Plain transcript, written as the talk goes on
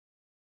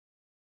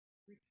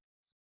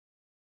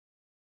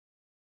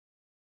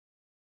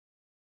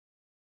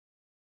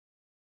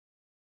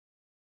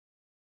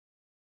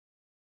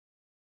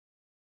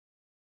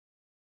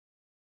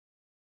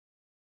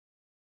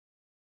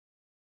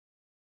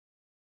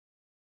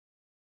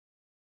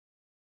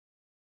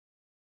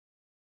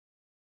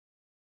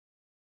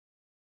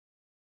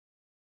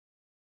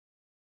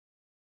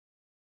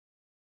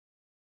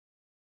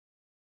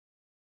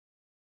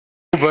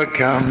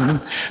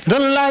overcome. The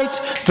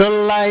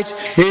light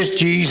is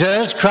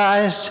Jesus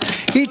Christ.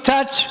 He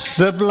touched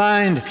the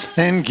blind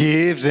and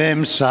give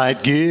them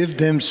sight, give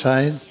them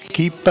sight.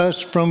 Keep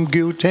us from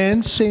guilt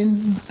and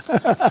sin.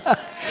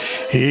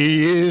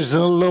 He is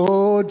the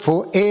Lord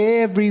for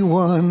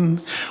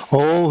everyone,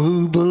 all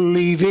who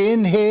believe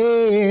in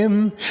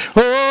Him.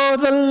 Oh,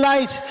 the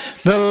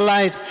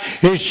light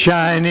is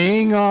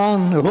shining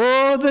on.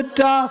 Oh, the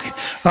dark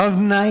of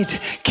night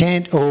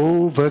can't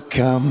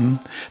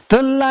overcome.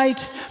 The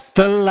light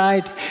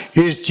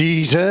is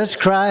Jesus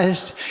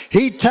Christ.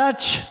 He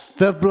touched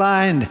the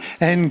blind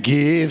and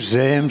gives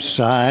them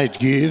sight,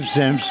 gives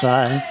them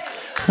sight.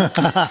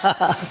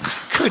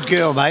 Good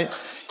girl, mate.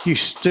 You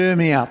stir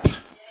me up.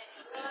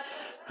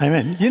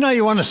 Amen. You know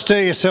you want to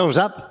stir yourselves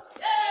up?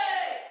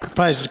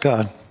 Praise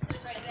God.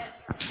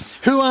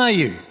 Who are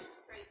you?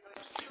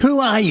 Who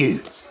are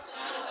you?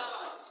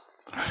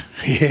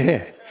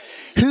 Yeah.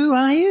 Who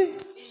are you?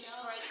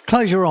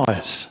 Close your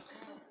eyes.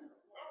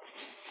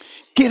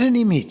 Get an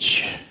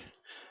image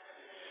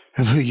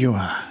of who you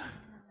are.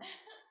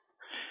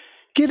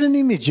 Get an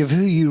image of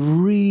who you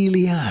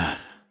really are.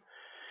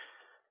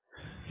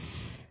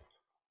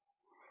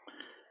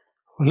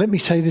 Well, let me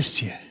say this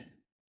to you.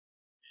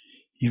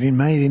 You've been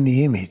made in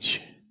the image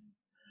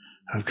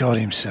of God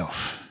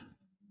Himself.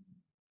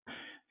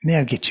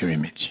 Now get your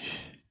image.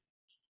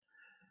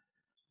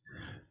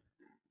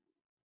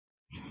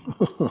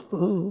 It's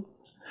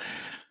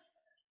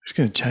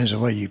going to change the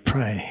way you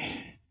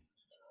pray.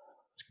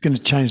 It's going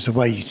to change the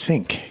way you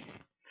think.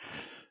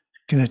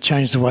 It's going to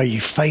change the way you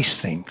face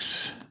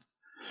things.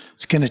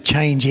 It's going to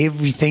change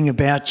everything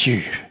about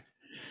you.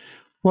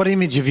 What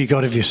image have you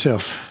got of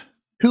yourself?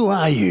 Who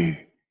are you?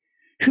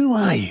 Who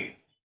are you?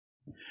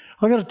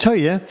 I've got to tell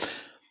you,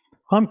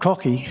 I'm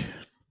cocky.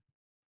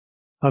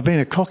 I've been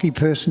a cocky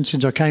person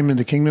since I came in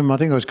the kingdom. I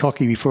think I was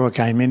cocky before I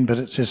came in, but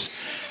it's just,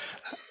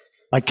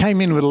 I came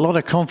in with a lot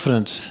of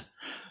confidence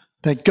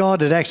that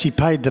God had actually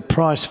paid the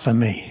price for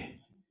me.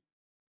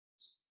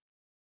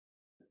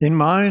 In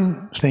my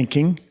own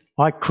thinking,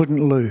 I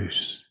couldn't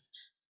lose.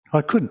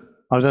 I couldn't.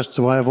 That's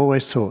the way I've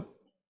always thought.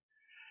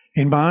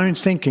 In my own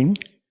thinking,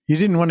 you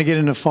didn't want to get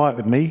in a fight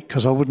with me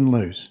because I wouldn't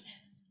lose.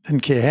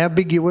 Didn't care how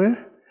big you were.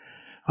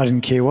 I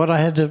didn't care what I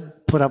had to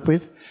put up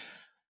with.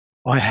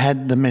 I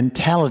had the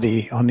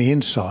mentality on the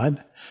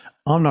inside,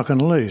 I'm not going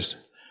to lose.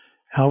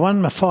 I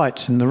won my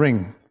fights in the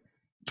ring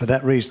for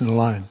that reason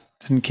alone.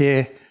 Didn't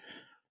care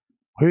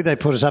who they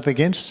put us up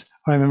against.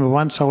 I remember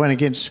once I went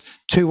against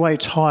 2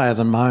 weights higher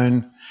than my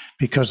own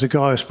because the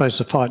guy who was supposed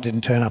to fight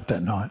didn't turn up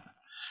that night.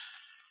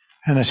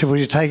 And they said, will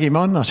you take him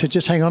on? I said,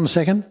 just hang on a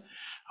second.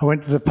 I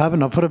went to the pub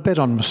and I put a bet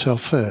on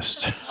myself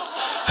first.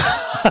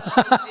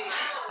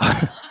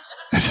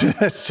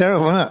 That's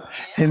terrible, isn't it?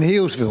 In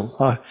Healesville.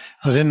 I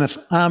was in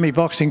the army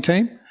boxing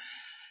team.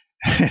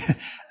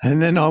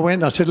 And then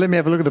I said, let me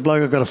have a look at the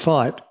bloke I've got to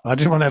fight. I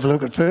didn't want to have a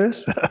look at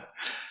first.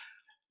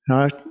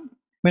 I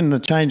went in the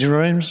changing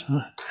rooms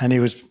and he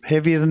was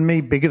heavier than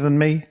me, bigger than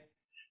me.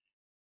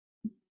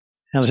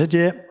 And I said,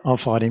 yeah, I'll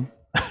fight him.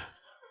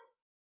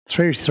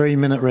 3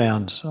 3-minute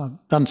rounds.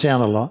 Doesn't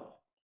sound a lot.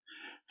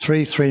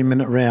 3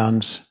 3-minute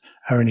rounds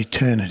are an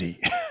eternity.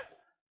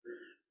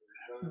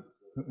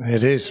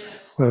 It is.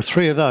 Well,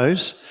 3 of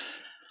those.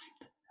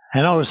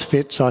 And I was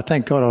fit, so I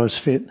thank God I was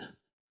fit.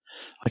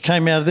 I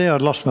came out of there,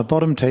 I'd lost my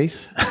bottom teeth.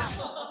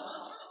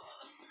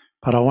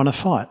 But I won a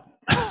fight.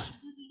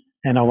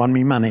 And I won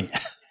me money.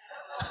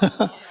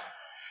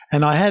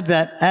 And I had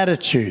that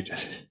attitude.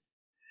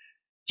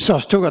 So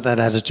I've still got that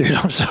attitude,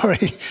 I'm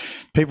sorry.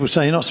 People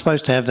say you're not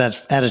supposed to have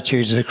that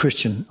attitude as a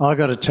Christian. I've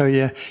got to tell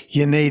you,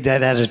 you need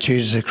that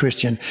attitude as a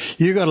Christian.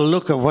 You've got to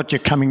look at what you're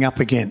coming up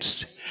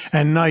against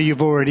and know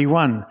you've already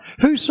won.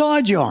 Whose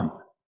side you on?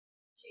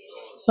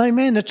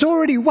 Amen. It's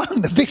already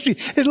won. The victory.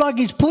 It's like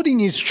He's putting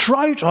His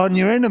throat on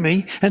your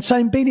enemy and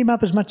saying, beat him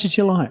up as much as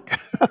you like.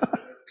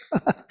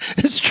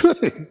 It's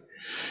true.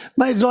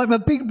 Mate, it's like my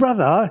big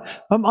brother.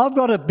 I've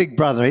got a big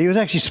brother. He was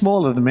actually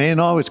smaller than me and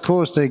I was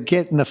caused to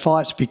get into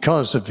fights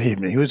because of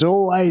him. He was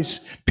always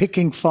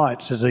picking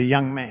fights as a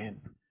young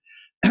man.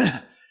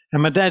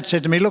 And my dad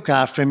said to me, look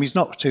after him, he's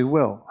not too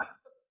well.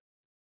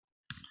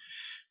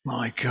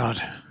 My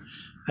God,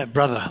 that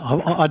brother,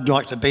 I'd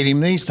like to beat him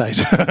these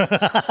days.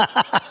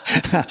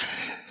 But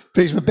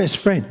he's my best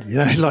friend, you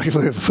know, like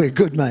we're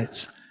good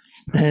mates.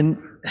 And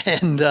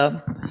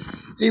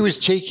he was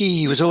cheeky,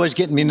 he was always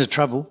getting me into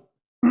trouble.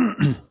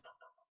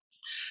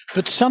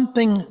 But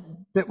something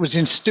that was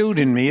instilled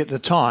in me at the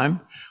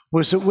time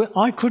was that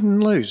I couldn't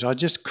lose. I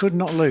just could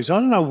not lose. I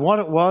don't know what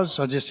it was.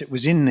 It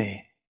was in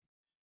there.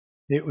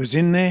 It was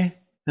in there.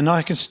 And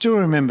I can still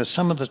remember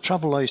some of the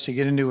trouble I used to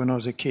get into when I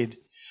was a kid.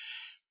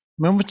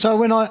 So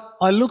when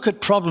I look at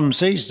problems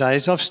these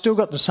days, I've still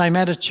got the same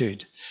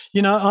attitude.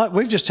 You know,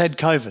 we've just had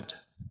COVID,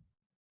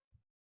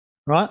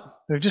 right?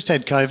 We've just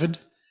had COVID.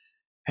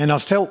 And I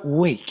felt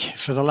weak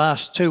for the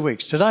last 2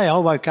 weeks. Today I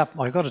woke up,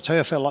 I've got to tell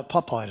you, I felt like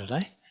Popeye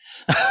today.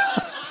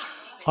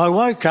 I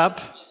woke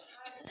up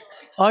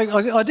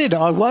I did.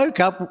 I woke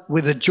up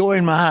with a joy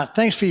in my heart.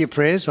 Thanks for your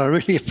prayers. I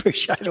really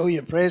appreciate all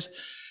your prayers.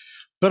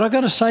 But I've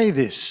got to say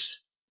this.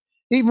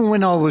 Even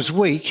when I was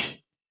weak,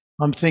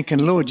 I'm thinking,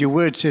 Lord, your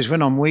word says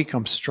when I'm weak,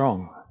 I'm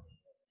strong.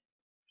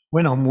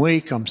 When I'm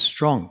weak, I'm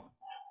strong.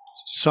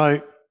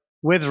 So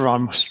whether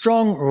I'm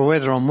strong or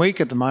whether I'm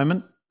weak at the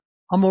moment,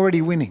 I'm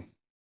already winning.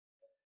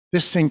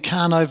 This thing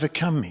can't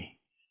overcome me.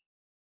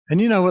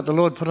 And you know what the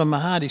Lord put on my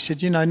heart? He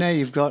said, now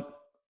you've got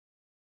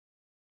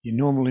your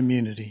normal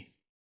immunity.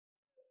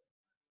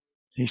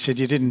 He said,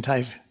 you didn't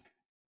take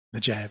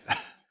the jab.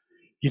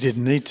 You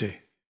didn't need to.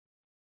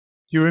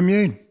 You're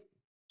immune.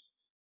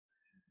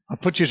 I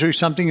put you through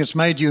something that's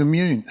made you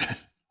immune.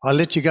 I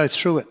let you go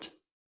through it.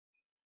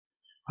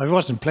 It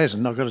wasn't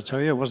pleasant, I've got to tell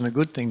you. It wasn't a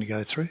good thing to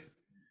go through.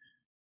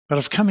 But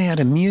I've come out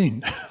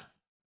immune.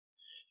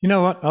 You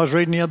know what I was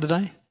reading the other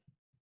day?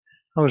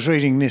 I was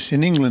reading this.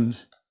 In England,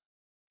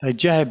 they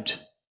jabbed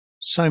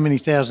so many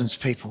thousands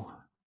of people.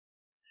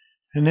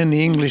 And then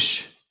the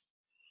English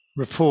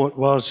report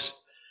was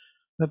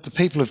that the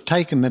people who've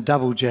taken the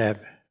double jab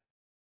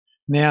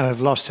now have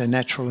lost their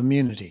natural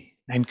immunity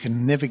and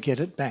can never get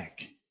it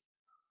back.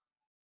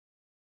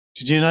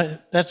 Did you know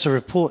that's a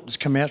report that's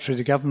come out through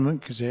the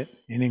government gazette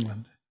in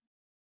England?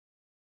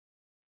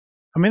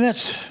 I mean,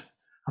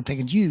 I'm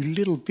thinking, you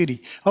little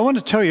bitty. I want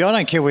to tell you, I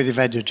don't care whether you've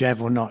had your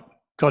jab or not.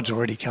 God's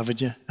already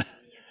covered you.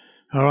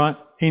 All right?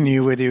 He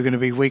knew whether you were going to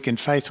be weak in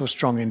faith or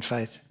strong in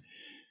faith.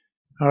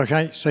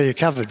 Okay? So you're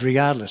covered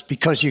regardless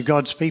because you're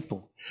God's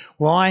people.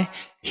 Why?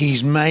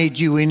 He's made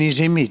you in his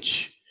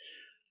image.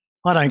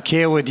 I don't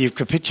care whether you've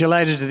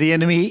capitulated to the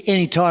enemy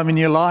any time in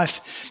your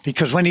life,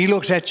 because when he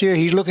looks at you,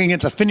 he's looking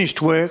at the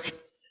finished work.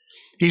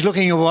 He's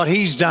looking at what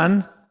he's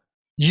done.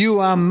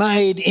 You are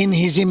made in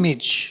his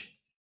image.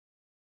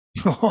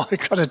 Oh, I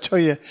got to tell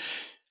you,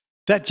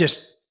 that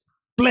just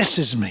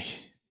blesses me.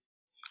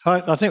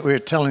 I think we were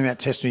telling that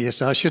testimony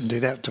yesterday. I shouldn't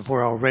do that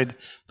before I read,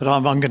 but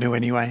I'm going to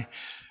anyway.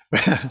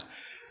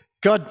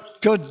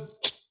 God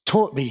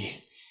taught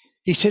me.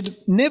 He said,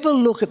 never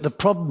look at the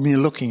problem you're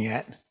looking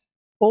at.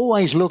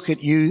 Always look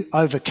at you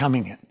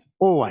overcoming it.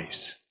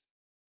 Always.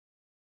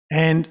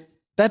 And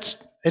it's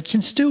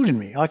instilled in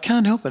me. I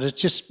can't help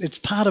it. It's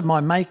part of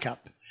my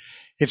makeup.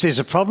 If there's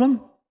a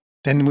problem,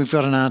 then we've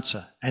got an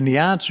answer. And the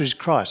answer is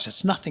Christ.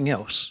 It's nothing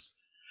else.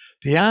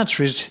 The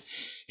answer is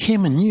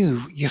him and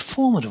you're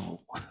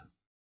formidable.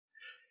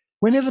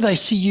 Whenever they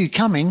see you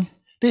coming,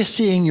 they're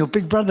seeing your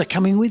big brother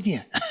coming with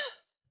you.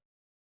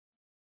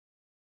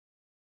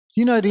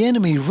 You know, the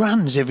enemy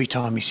runs every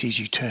time he sees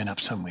you turn up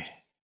somewhere.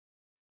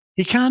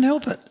 He can't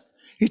help it.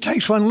 He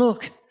takes one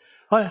look.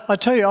 I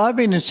tell you, I've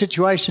been in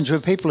situations where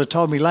people have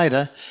told me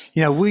later,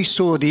 we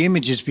saw the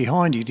images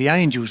behind you, the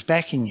angels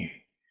backing you.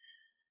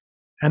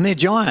 And they're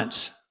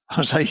giants.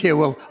 I say, yeah,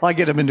 well, I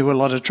get them into a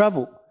lot of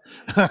trouble.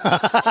 They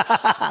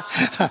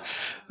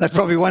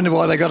probably wonder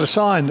why they got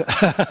assigned.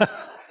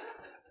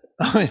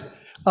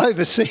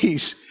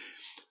 Overseas,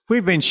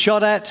 we've been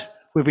shot at,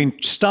 we've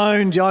been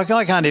stoned.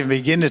 I can't even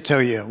begin to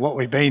tell you what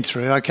we've been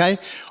through, okay?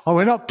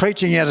 We're not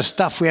preaching out of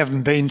stuff we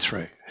haven't been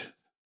through.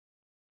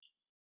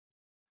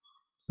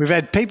 We've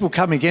had people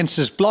come against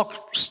us, block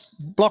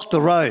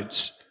the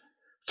roads,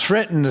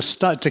 threaten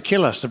to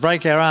kill us, to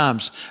break our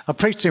arms. I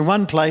preached in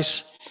one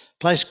place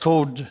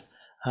called,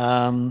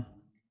 where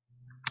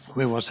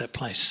was that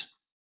place?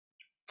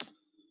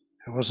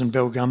 It wasn't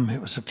Belgaum,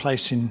 it was a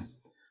place in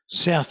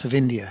south of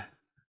India.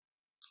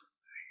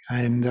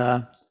 And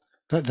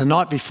the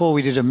night before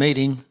we did a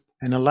meeting,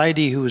 and a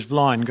lady who was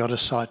blind got her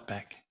sight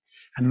back.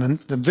 And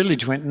the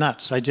village went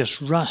nuts. They just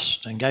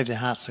rushed and gave their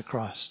hearts to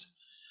Christ.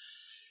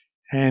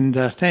 And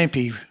Pastor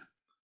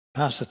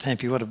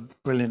Thampy, what a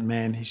brilliant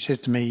man. He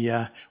said to me,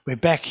 we're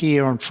back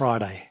here on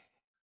Friday.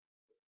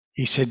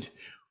 He said,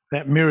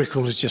 that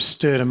miracle has just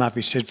stirred him up.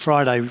 He said,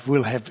 Friday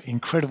we'll have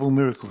incredible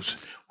miracles.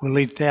 We'll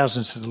lead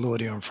thousands to the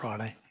Lord here on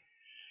Friday.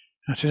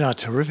 I said, oh,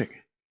 terrific.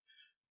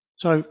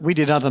 So we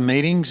did other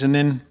meetings, and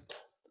then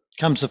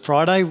comes the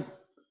Friday,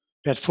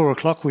 about 4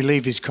 o'clock, we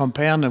leave his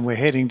compound and we're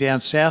heading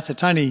down south.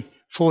 It's only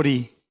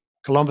 40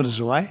 kilometres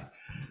away,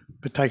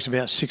 but it takes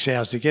about 6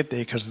 hours to get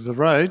there because of the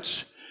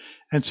roads.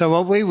 And so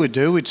what we would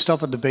do, we'd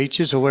stop at the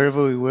beaches or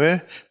wherever we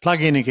were,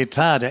 plug in a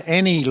guitar to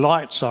any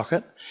light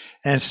socket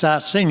and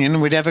start singing,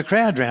 and we'd have a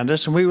crowd around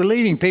us, and we were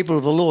leading people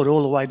to the Lord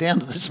all the way down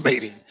to this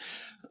meeting.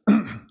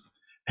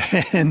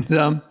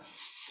 And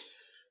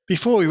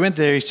before we went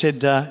there, he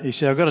said,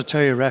 I've got to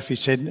tell you, Raf, he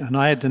said, and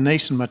I had the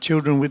niece and my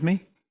children with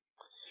me,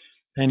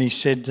 and he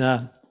said,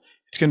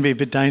 it's going to be a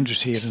bit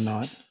dangerous here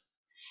tonight.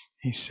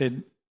 He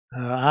said,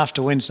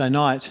 after Wednesday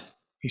night,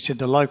 he said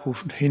the local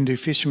Hindu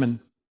fishermen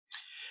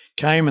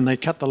came and they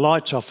cut the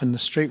lights off in the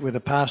street where the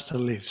pastor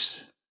lives.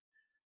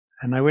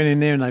 And they went in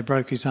there and they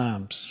broke his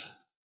arms.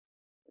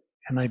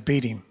 And they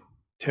beat him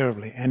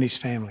terribly, and his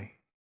family.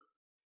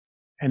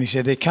 And he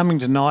said, they're coming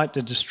tonight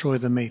to destroy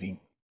the meeting.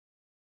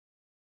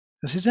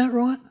 I said, is that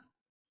right?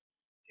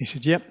 He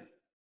said, yep.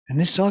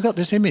 And I got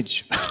this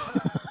image.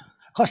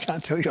 I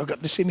can't tell you, I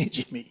got this image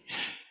in me.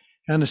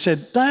 And I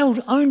said,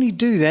 they'll only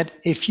do that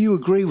if you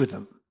agree with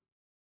them.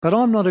 but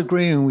I'm not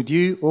agreeing with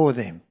you or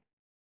them.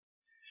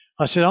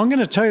 I said, I'm going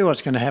to tell you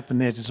what's going to happen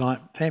there tonight,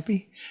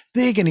 Thampy.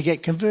 They're going to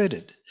get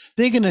converted.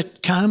 They're going to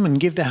come and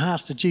give their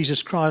hearts to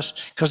Jesus Christ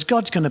because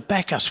God's going to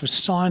back us with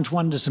signs,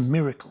 wonders and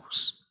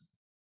miracles.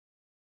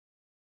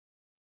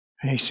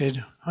 And he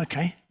said,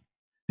 okay.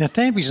 Now,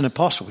 Thampy's an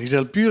apostle. He's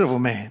a beautiful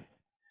man.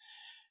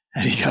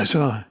 And he goes,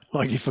 oh,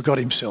 like he forgot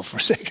himself for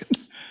a second.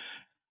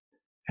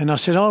 And I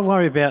said, I'll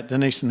worry about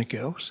Denise and the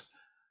girls.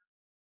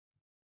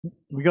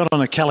 We got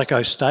on a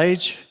calico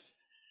stage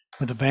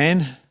with the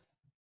band.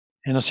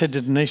 And I said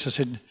to Denise, I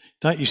said,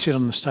 don't you sit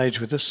on the stage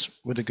with us,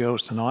 with the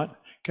girls tonight.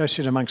 Go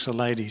sit amongst the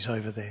ladies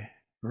over there,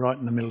 right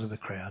in the middle of the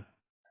crowd.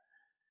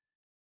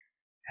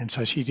 And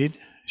so she did.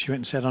 She went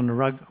and sat on the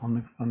rug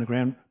on the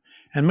ground.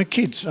 And my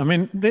kids, I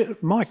mean,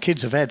 my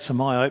kids have had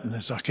some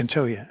eye-openers, I can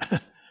tell you.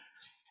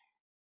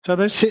 So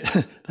they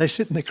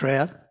sit in the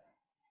crowd.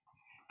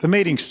 The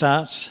meeting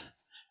starts.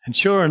 And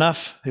sure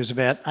enough, there's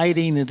about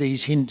 18 of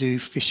these Hindu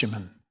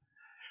fishermen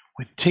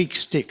with teak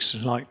sticks,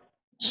 like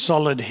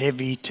solid,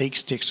 heavy teak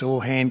sticks, all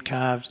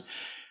hand-carved,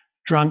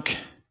 drunk.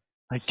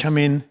 They come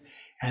in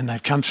and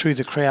they've come through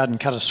the crowd and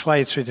cut a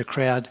swathe through the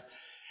crowd,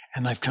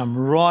 and they've come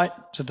right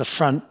to the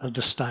front of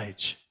the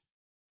stage.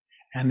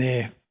 And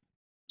they're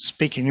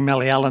speaking in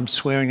Malayalam,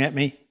 swearing at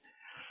me.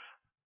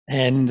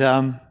 And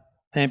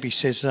Thampy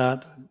says,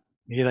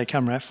 here they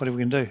come, Raf, what are we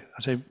going to do?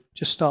 I said,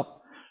 just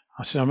stop.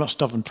 I said, I'm not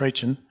stopping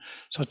preaching.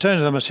 So I turned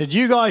to them, I said,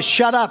 you guys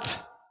shut up.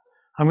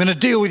 I'm going to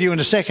deal with you in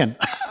a second.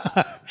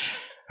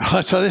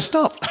 So they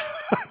stopped.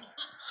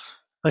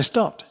 They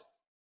stopped.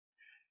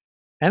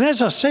 And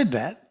as I said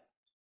that,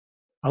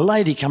 a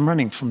lady come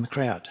running from the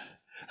crowd,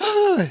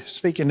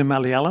 speaking in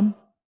Malayalam.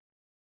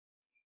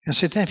 And I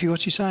said, Thampy,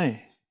 what's she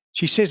saying?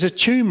 She says a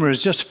tumour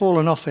has just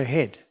fallen off her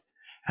head,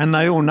 and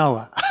they all know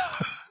her.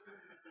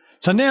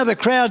 So now the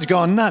crowd's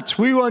gone nuts.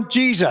 We want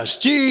Jesus,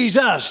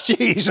 Jesus,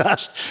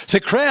 Jesus.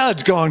 The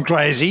crowd's gone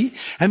crazy,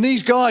 and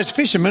these guys,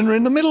 fishermen, are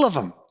in the middle of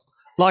them,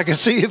 like a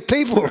sea of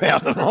people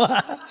around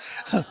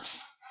them.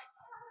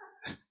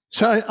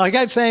 So I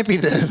gave Thampy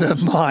the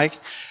mic.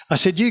 I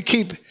said, you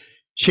keep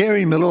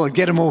sharing the Lord,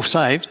 get them all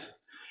saved.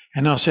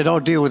 And I said, I'll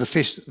deal with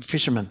the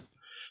fishermen.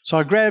 So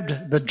I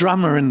grabbed the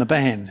drummer in the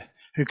band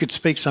who could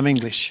speak some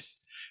English.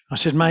 I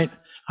said, mate,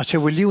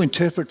 will you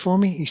interpret for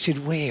me? He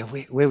said, where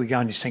are we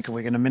going? He's thinking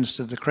we're going to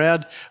minister to the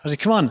crowd. I said,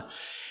 come on.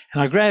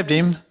 And I grabbed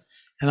him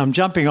and I'm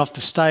jumping off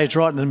the stage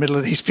right in the middle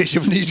of these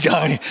fishermen. He's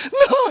going,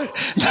 no,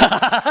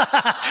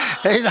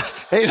 he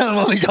doesn't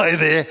want to go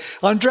there.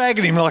 I'm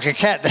dragging him like a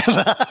cat.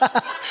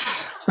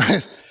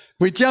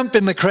 We jump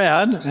in the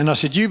crowd and I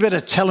said, you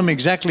better tell him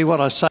exactly what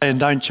I say and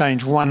don't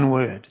change one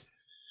word.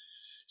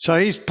 So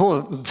he's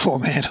poor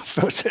man, I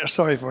felt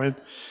sorry for him.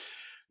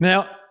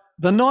 Now,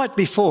 the night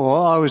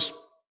before, I was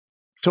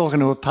talking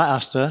to a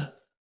pastor,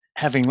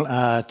 having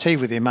tea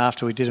with him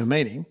after we did a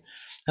meeting,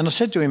 and I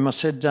said to him, I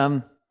said,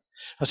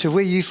 where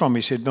are you from?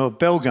 He said, well,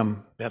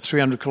 Belgium, about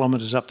 300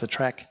 kilometres up the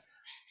track.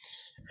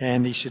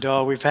 And he said,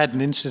 oh, we've had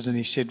an incident.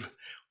 He said,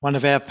 one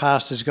of our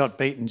pastors got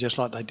beaten just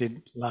like they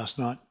did last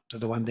night to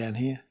the one down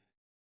here.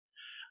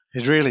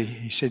 It really,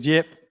 he said,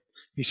 yep.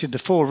 He said, the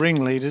 4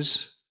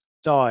 ringleaders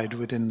died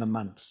within the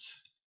month.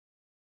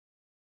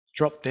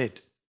 Dropped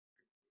dead.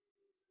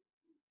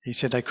 He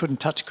said they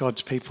couldn't touch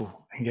God's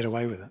people and get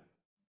away with it.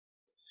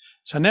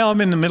 So now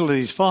I'm in the middle of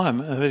these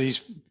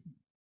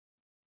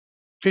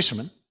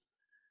fishermen,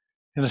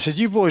 and I said,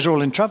 you boys are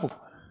all in trouble.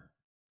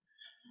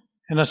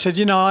 And I said,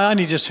 I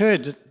only just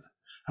heard that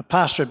a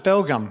pastor at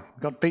Belgium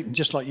got beaten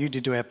just like you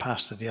did to our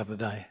pastor the other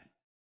day.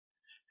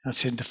 I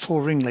said, the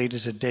 4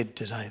 ringleaders are dead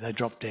today. They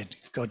dropped dead.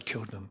 God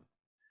killed them.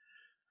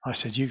 I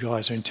said, you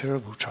guys are in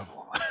terrible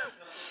trouble.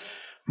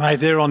 Mate,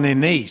 they're on their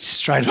knees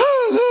straight.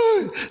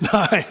 No,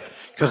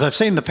 because I've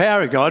seen the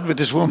power of God with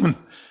this woman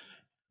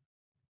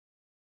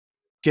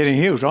getting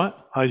healed, right?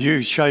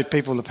 You showed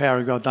people the power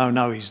of God, they'll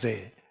know he's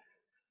there.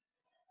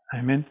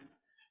 Amen.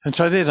 And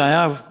so there they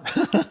are.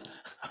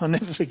 I'll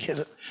never forget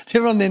it.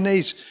 They're on their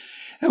knees.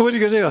 And what are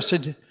you going to do? I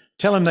said,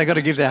 tell them they've got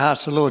to give their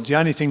hearts to the Lord. The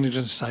only thing that's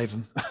going to save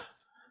them.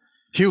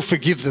 He'll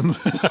forgive them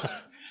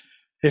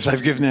if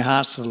they've given their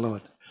hearts to the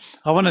Lord.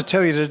 I want to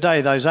tell you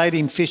today, those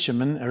 18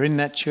 fishermen are in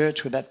that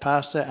church with that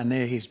pastor and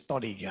they're his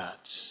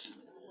bodyguards.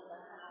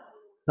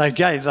 They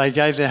gave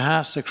their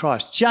hearts to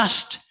Christ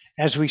just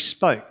as we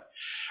spoke.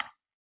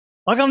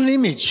 I got an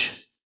image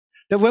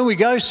that when we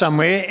go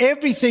somewhere,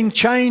 everything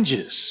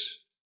changes.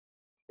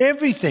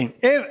 Everything.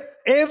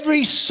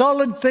 Every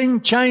solid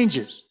thing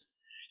changes.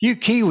 You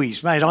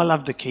Kiwis, mate, I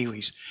love the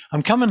Kiwis.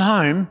 I'm coming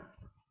home.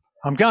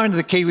 I'm going to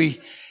the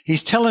Kiwi.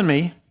 He's telling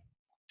me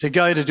to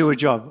go to do a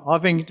job.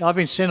 I've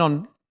been sent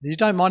on. You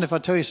don't mind if I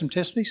tell you some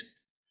testimonies?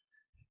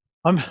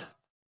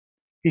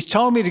 He's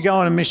told me to go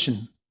on a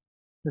mission.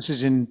 This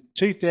is in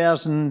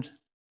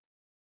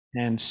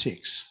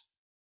 2006.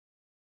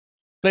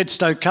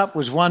 Bledsoe Cup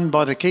was won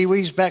by the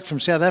Kiwis back from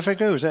South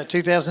Africa. Was that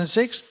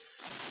 2006?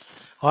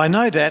 I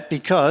know that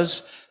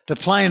because the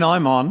plane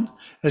I'm on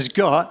has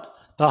got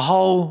the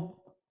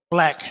whole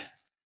black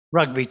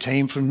rugby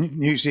team from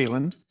New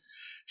Zealand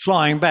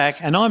flying back,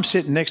 and I'm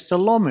sitting next to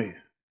Lomu.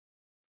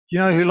 You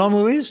know who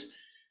Lomu is?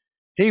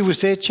 He was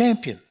their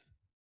champion.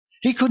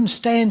 He couldn't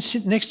stand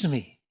sitting next to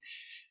me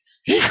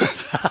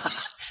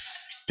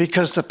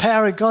because the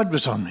power of God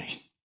was on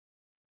me.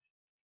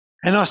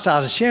 And I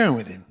started sharing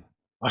with him.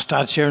 I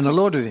started sharing the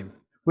Lord with him.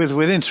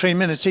 Within 3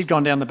 minutes, he'd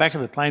gone down the back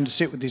of the plane to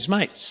sit with his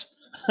mates.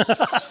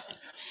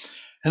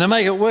 And to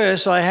make it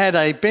worse, I had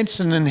a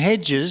Benson and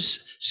Hedges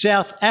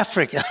South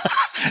Africa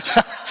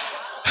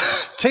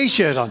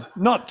T-shirt on,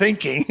 not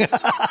thinking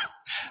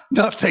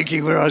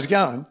where I was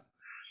going.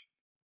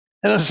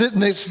 And I was sitting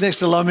next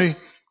to Lomu.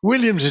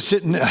 Williams is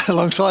sitting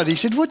alongside. He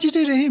said, "What'd you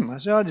do to him?" I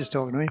said, "I was just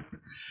talking to him."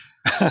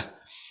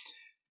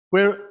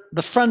 We're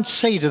the front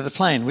seat of the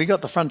plane. We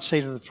got the front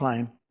seat of the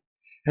plane.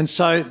 And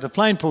so the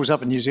plane pulls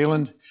up in New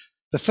Zealand.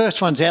 The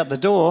first one's out the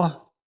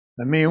door,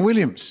 and me and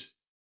Williams.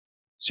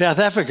 South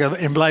Africa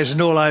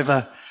emblazoned all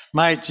over.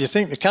 Mate, do you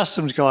think the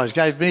customs guys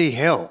gave me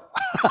hell?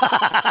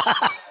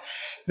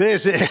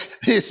 there's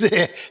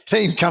their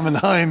team coming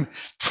home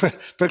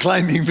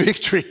proclaiming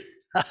victory.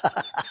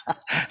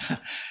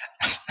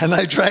 And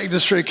they dragged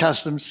us through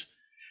customs.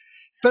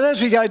 But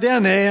as we go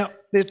down there,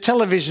 the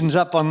television's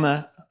up in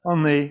the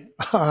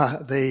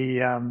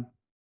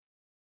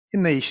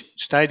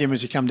stadium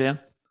as you come down.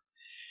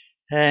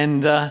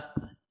 And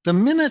the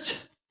minute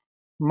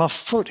my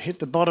foot hit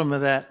the bottom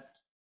of that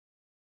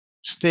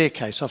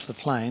staircase off the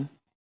plane,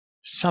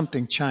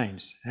 something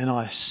changed, and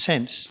I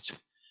sensed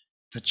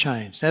the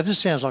change. Now, this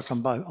sounds like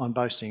I'm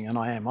boasting, and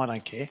I am. I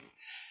don't care,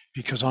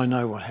 because I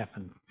know what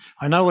happened.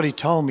 I know what he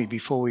told me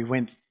before we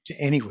went to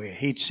anywhere.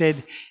 He'd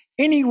said,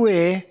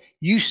 anywhere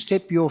you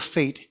step your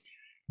feet,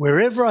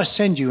 wherever I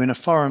send you in a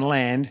foreign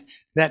land,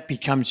 that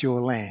becomes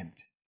your land.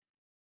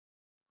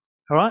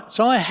 All right?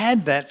 So I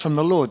had that from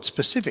the Lord,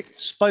 specific,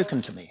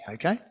 spoken to me,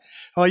 okay?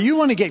 Oh, you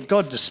want to get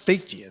God to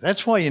speak to you.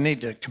 That's why you need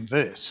to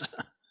converse.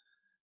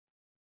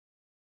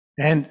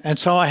 And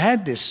so I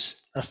had this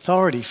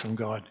authority from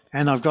God,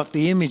 and I've got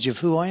the image of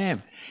who I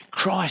am.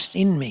 Christ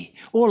in me.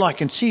 All I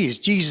can see is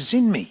Jesus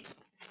in me.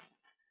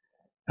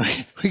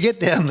 We get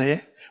down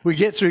there, we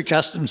get through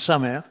customs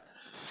somehow,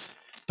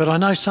 but I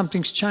know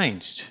something's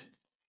changed.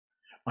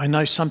 I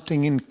know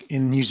something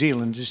in New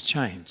Zealand has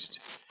changed.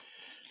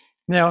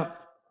 Now,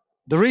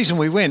 the reason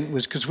we went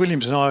was because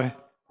Williams and I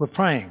were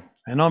praying,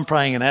 and I'm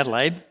praying in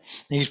Adelaide, and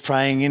he's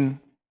praying in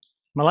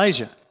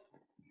Malaysia.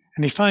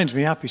 And he phones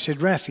me up, he said,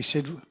 "Raf," he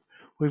said,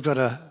 "we've got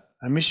a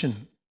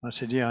mission." I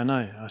said, "Yeah, I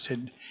know." I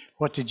said,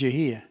 "What did you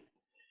hear?"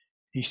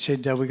 He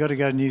said, "We've got to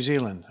go to New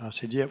Zealand." I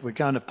said, "Yeah, we're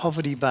going to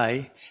Poverty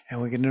Bay,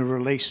 and we're going to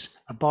release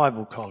a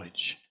Bible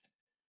college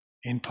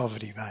in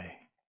Poverty Bay."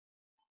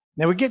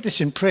 Now, we get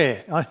this in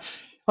prayer. I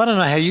don't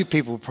know how you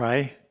people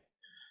pray,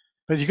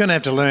 but you're going to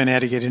have to learn how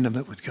to get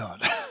intimate with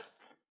God.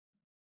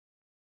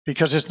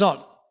 Because it's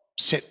not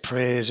set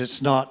prayers,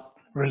 it's not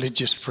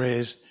religious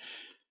prayers.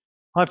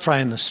 I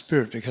pray in the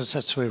Spirit because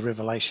that's where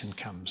revelation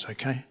comes,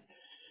 okay?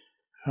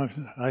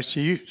 I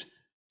see you.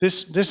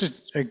 This is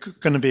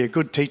going to be a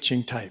good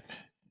teaching tape.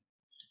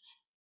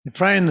 You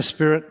pray in the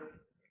Spirit,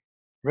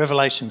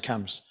 revelation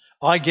comes.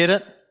 I get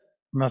it.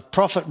 My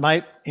prophet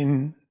mate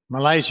in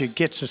Malaysia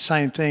gets the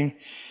same thing.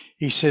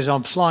 He says,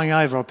 "I'm flying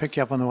over, I'll pick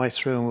you up on the way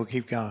through and we'll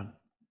keep going."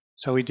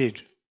 So we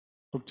did.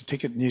 Booked a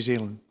ticket to New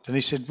Zealand. And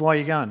he said, "Why are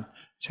you going?" I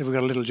said, "We've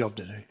got a little job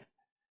to do."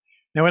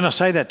 Now, when I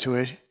say that to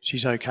her,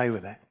 she's okay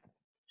with that.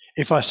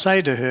 If I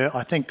say to her,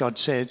 "I think God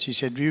said," she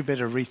said, "You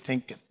better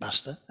rethink it,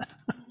 Buster."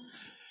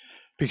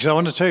 Because I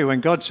want to tell you,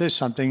 when God says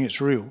something,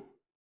 it's real.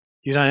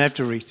 You don't have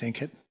to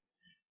rethink it.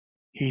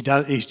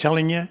 He's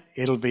telling you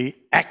it'll be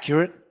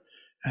accurate,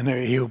 and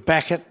he'll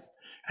back it,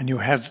 and you'll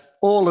have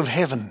all of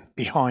heaven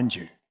behind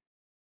you.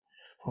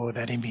 Oh,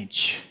 that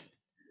image.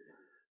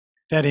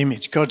 That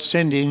image. God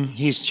sending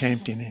his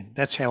champion in.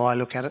 That's how I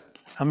look at it.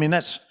 I mean,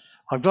 I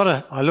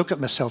look at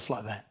myself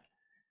like that.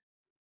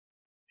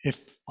 If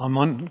I'm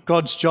on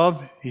God's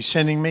job, he's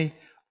sending me,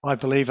 I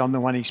believe I'm the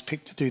one he's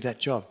picked to do that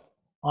job.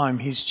 I'm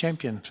his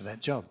champion for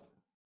that job.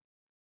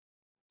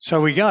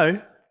 So we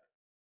go.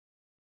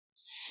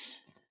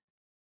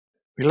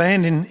 We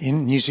land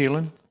in New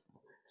Zealand.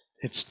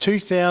 It's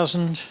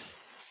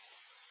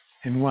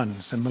 2001,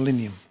 it's the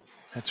millennium.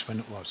 That's when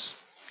it was,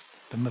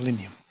 the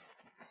millennium.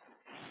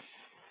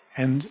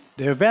 And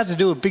they're about to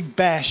do a big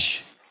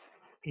bash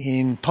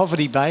in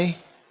Poverty Bay,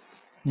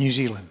 New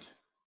Zealand,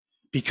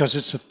 because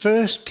it's the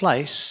first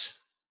place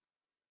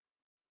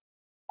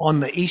on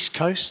the east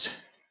coast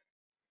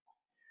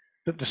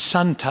that the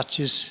sun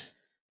touches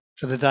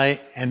for the day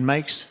and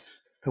makes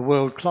the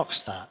world clock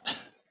start.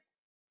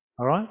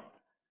 All right?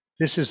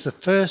 This is the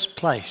first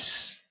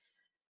place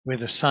where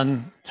the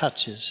sun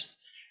touches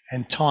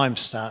and time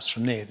starts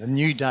from there. The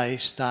new day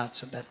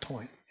starts at that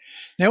point.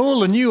 Now, all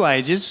the New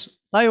Agers,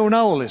 they all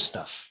know all this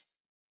stuff.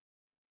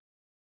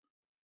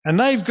 And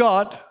they've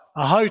got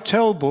a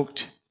hotel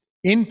booked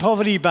in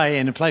Poverty Bay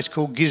in a place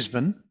called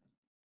Gisborne.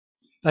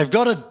 They've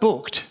got it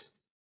booked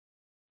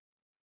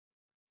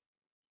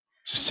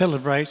to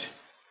celebrate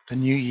the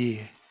new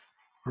year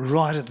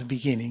right at the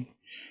beginning.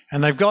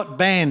 And they've got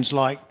bands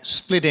like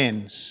Split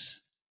Ends,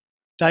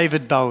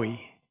 David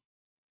Bowie,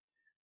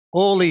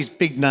 all these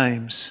big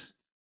names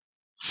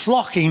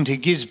flocking to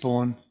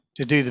Gisborne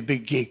to do the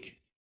big gig.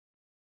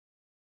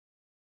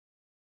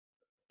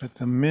 But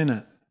the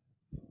minute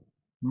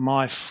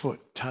my foot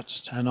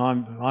touched, and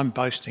I'm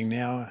boasting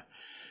now,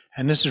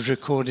 and this is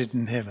recorded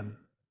in heaven,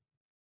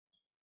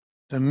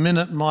 the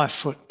minute my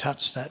foot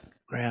touched that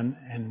ground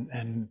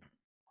and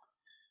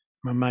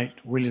my mate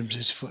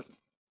Williams's foot,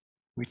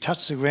 we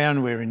touched the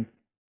ground, we're in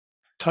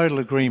total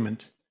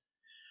agreement.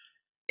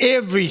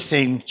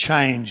 Everything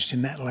changed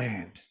in that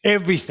land.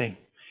 Everything.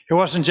 It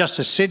wasn't just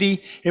a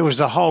city, it was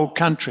the whole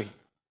country.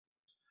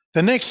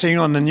 The next thing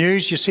on the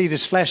news, you see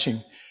this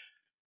flashing.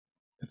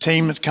 The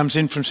team that comes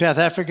in from South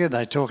Africa,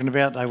 they're talking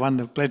about they won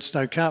the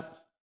Gladstone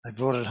Cup, they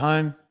brought it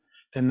home.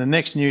 Then the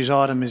next news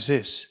item is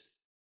this.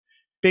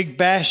 Big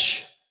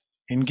bash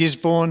in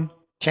Gisborne,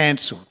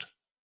 cancelled.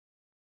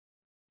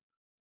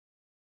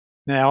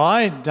 Now,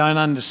 I don't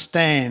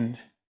understand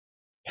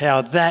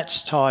how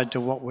that's tied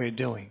to what we're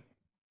doing.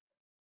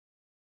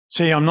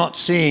 See, I'm not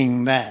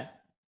seeing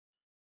that,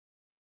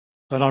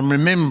 but I'm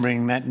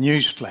remembering that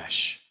news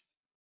flash.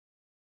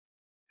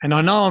 And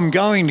I know I'm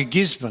going to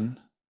Gisborne,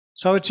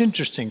 so it's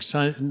interesting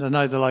to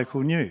know the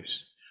local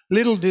news.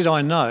 Little did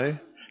I know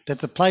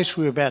that the place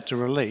we were about to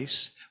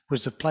release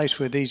was the place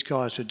where these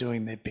guys were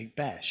doing their big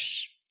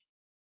bash.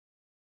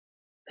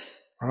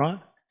 All right?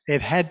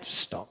 It had to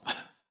stop.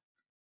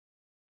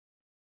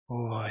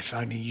 Oh, if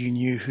only you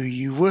knew who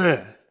you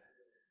were.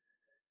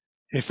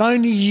 If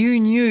only you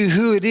knew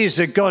who it is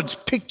that God's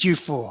picked you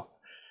for,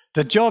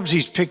 the jobs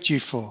He's picked you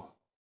for.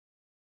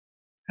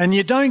 And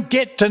you don't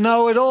get to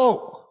know it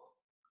all.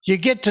 You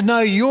get to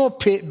know your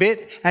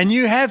bit, and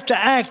you have to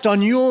act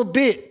on your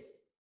bit.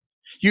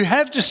 You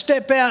have to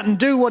step out and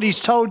do what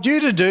He's told you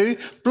to do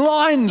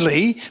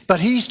blindly, but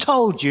He's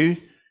told you,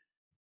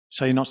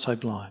 so you're not so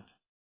blind.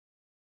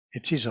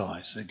 It's His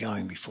eyes that are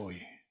going before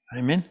you.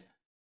 Amen?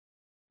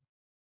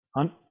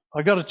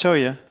 I've got to tell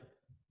you,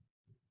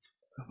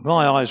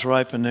 my eyes were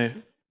open to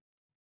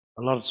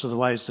a lot of the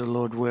ways the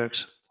Lord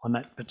works on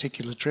that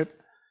particular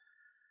trip.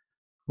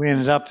 We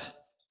ended up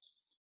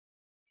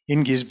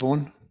in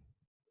Gisborne.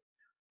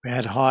 We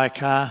had a hire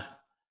car.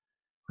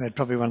 We had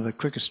probably one of the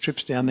quickest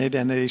trips down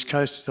the East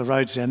Coast. The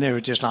roads down there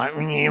were just like...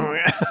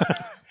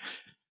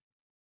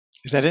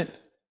 Is that it? Have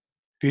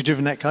you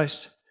driven that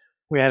coast?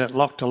 We had it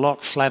lock to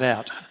lock, flat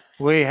out.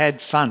 We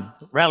had fun,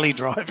 rally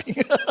driving.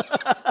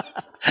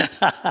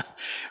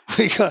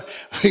 We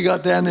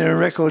got down there in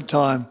record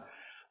time.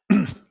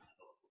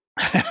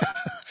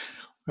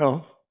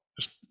 Well,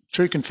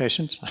 true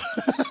confessions.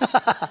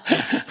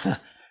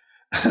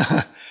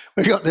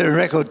 We got there in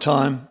record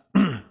time.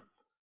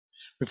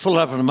 We pulled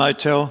up at a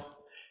motel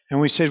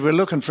and we said, we're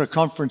looking for a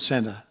conference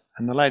centre.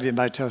 And the lady at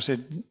the motel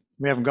said,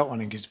 we haven't got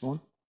one in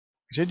Gisborne.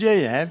 We said, yeah,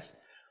 you have.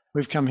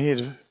 We've come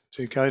here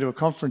to go to a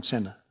conference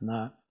centre.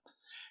 No.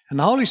 And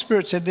the Holy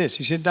Spirit said this.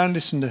 He said, don't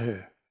listen to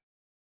her.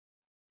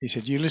 He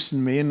said, you listen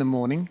to me in the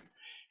morning.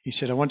 He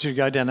said, I want you to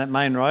go down that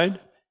main road.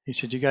 He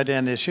said, you go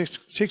down there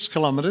 6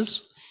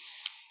 kilometres.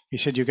 He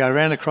said, you go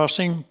around a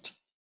crossing,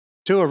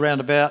 to a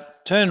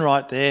roundabout, turn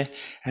right there,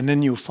 and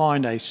then you'll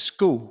find a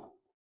school.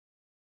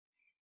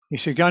 He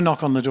said, go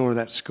knock on the door of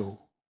that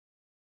school.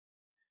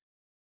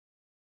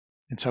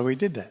 And so we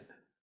did that.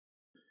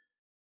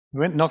 We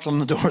went and knocked on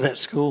the door of that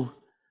school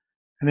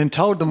and then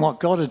told them what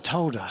God had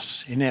told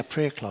us in our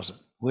prayer closet.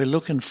 We're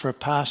looking for a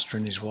pastor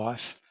and his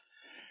wife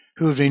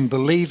who have been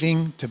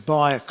believing to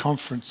buy a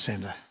conference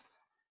centre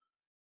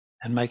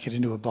and make it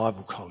into a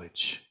Bible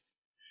college.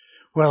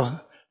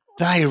 Well,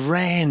 they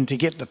ran to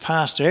get the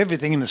pastor.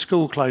 Everything in the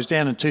school closed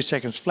down in 2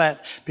 seconds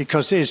flat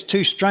because there's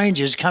 2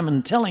 strangers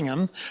coming telling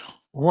them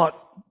what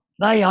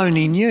they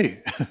only knew.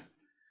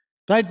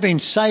 They'd been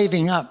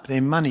saving up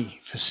their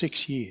money for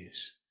 6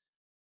 years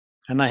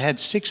and they had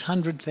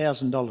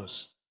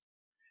 $600,000.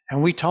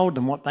 And we told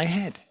them what they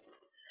had.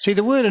 See,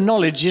 the word of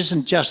knowledge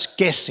isn't just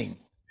guessing.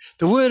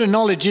 The word of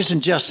knowledge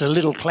isn't just a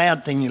little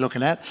cloud thing you're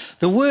looking at.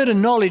 The word of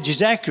knowledge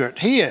is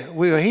accurate.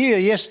 We were here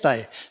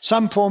yesterday.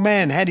 Some poor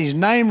man had his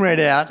name read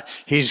out,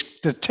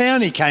 the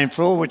town he came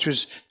from, which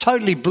was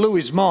totally blew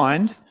his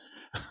mind,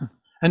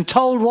 and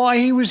told why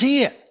he was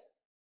here.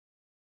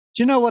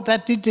 Do you know what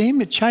that did to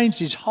him? It changed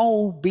his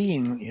whole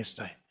being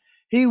yesterday.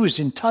 He was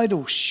in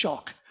total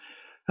shock.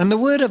 And the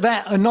word of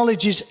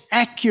knowledge is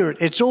accurate.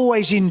 It's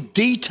always in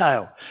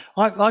detail.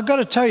 I've got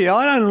to tell you,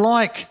 I don't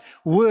like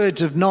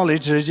words of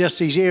knowledge that are just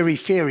these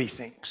airy-fairy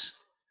things.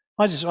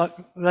 I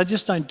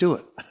just don't do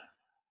it.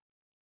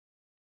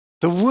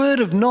 The word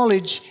of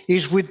knowledge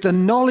is with the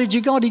knowledge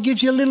of God. He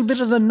gives you a little bit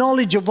of the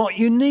knowledge of what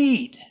you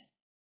need.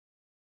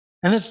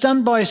 And it's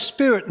done by a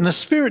Spirit, and the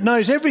Spirit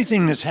knows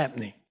everything that's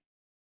happening.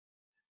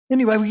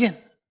 Anyway,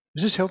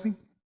 is this helping?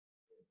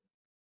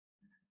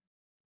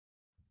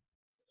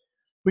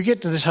 We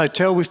get to this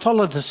hotel, we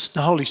follow the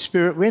Holy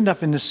Spirit, we end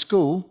up in the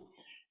school,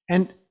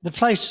 and the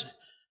place,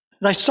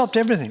 they stopped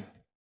everything.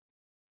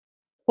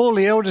 All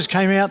the elders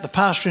came out, the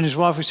pastor and his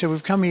wife, we said,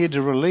 we've come here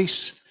to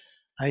release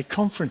a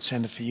conference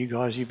centre for you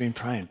guys you've been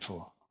praying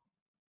for.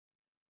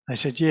 They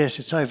said, yes,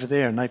 it's over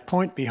there. And they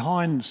point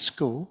behind the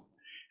school,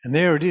 and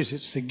there it is.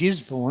 It's the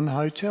Gisborne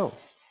Hotel.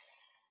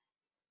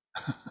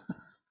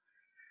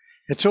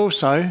 It's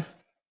also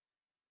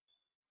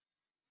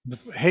the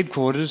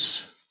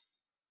headquarters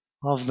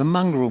of the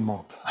mongrel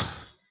mob.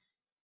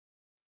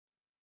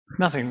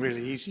 Nothing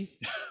really easy.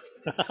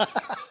 Do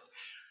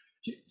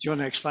you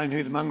want to explain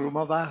who the mongrel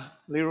mob are,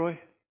 Leroy?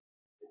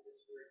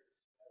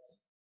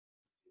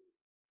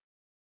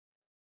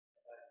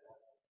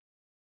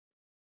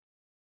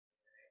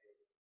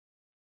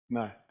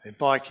 No, they're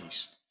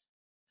bikies.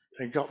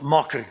 They've got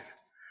moku.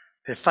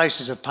 Their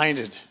faces are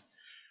painted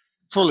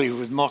fully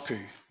with moku.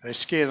 They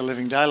scare the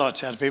living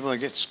daylights out of people. They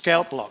get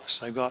scalp locks.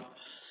 They've got,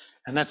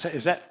 and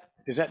is that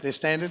their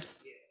standard?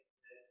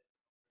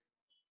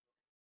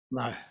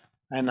 No,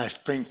 and they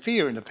bring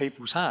fear into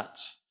people's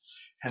hearts.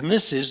 And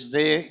this is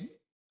their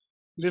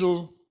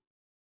little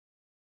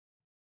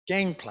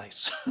gang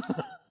place.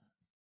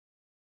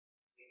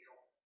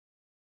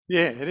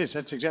 Yeah, it is.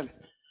 That's exactly.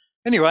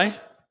 Anyway,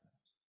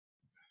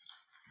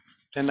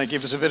 then they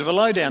give us a bit of a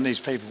lowdown, these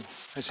people.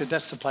 They said,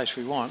 that's the place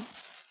we want,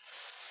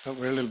 but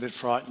we're a little bit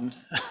frightened.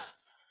 I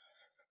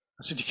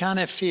said, you can't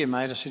have fear,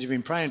 mate. I said, you've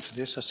been praying for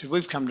this. I said,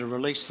 we've come to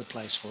release the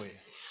place for you.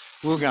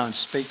 We'll go and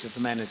speak to the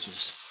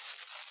managers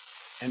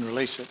and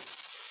release it.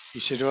 He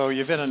said, well,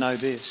 you better know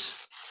this.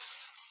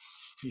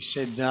 He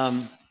said,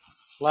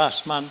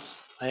 last month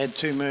they had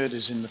 2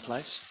 murders in the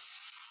place,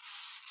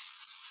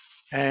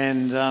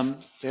 and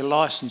their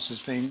licence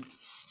has been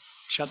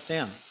shut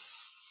down.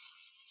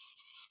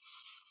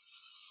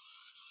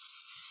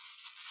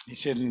 He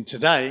said, and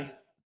today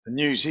the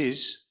news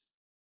is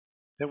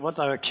that what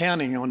they were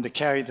counting on to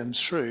carry them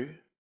through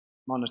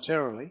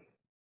monetarily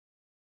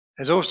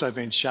has also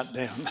been shut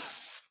down.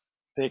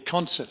 Their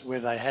concert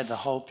where they had the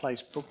whole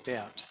place booked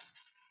out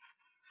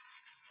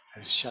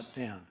has shut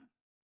down.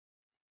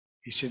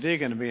 He said, they're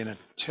going to be in a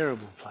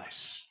terrible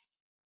place.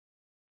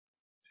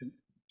 I said,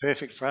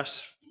 perfect for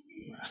us.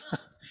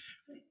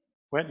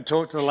 Went and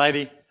talked to the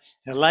lady.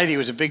 The lady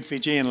was a big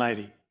Fijian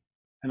lady.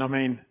 And I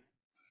mean,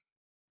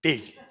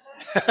 big.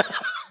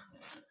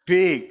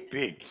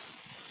 Big.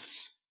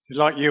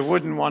 Like you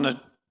wouldn't want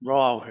to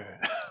rile her.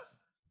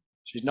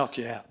 She'd knock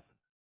you out.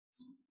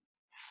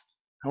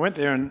 I went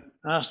there and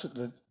asked at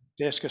the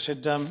desk, I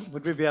said,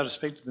 would we be able to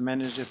speak to the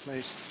manager,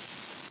 please?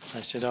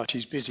 They said, oh,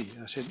 she's busy.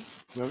 I said,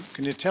 well,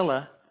 can you tell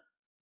her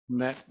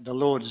that the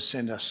Lord has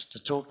sent us to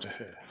talk to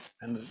her?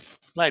 And the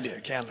lady at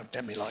the counter looked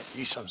at me like,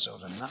 you some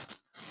sort of nut.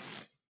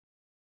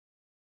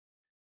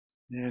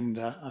 And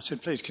I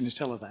said, please, can you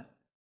tell her that?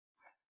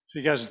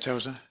 She goes and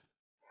tells her,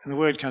 and the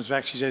word comes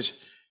back, she says,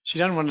 she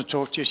doesn't want to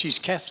talk to you, she's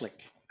Catholic.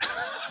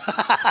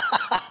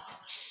 I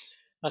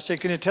said,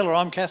 can you tell her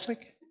I'm Catholic?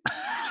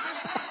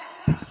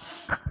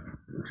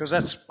 Because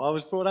I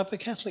was brought up a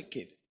Catholic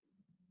kid.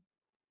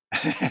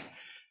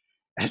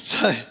 And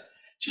so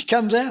she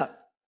comes out.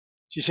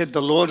 She said,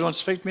 the Lord wants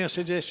to speak to me. I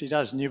said, yes, he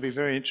does, and you'll be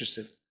very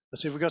interested. I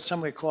said, we've got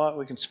somewhere quiet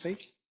we can speak.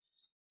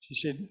 She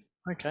said,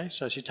 okay.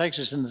 So she takes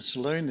us in the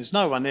saloon. There's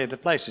no one there. The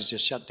place is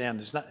just shut down.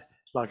 There's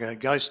like a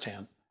ghost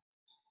town.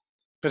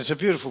 But it's a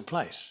beautiful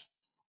place.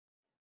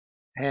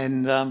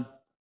 And I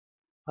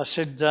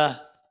said,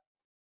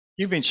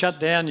 you've been shut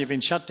down. You've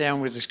been shut down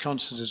with this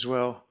concert as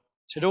well.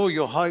 I said, all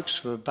your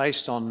hopes were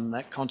based on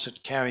that concert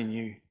carrying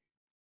you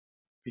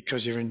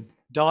because you're in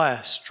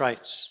dire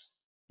straits.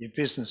 Your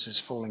business is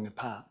falling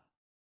apart.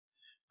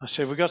 I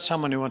said, we've got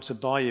someone who wants to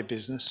buy your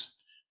business.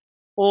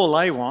 All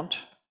they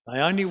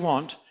only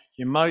want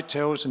your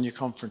motels and your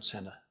conference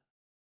centre.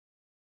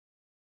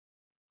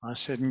 I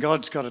said, and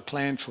God's got a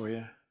plan for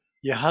you.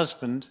 Your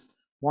husband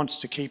wants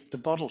to keep the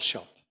bottle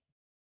shop,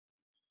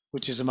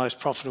 which is the most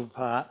profitable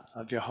part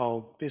of your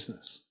whole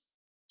business.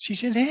 She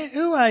said,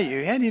 who are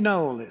you? How do you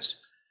know all this?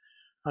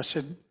 I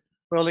said,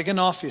 well, they're going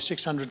to offer you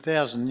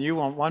 600,000. You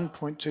want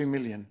 1.2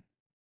 million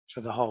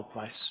for the whole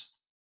place.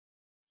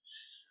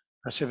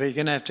 I said, but you're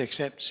going to have to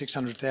accept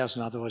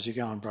 600,000, otherwise you're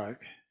going broke.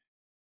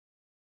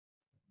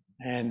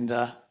 And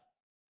I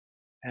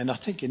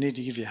think you need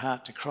to give your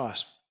heart to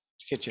Christ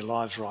to get your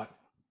lives right,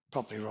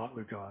 properly right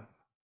with God.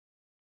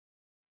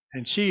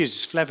 And she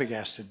is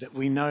flabbergasted that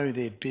we know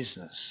their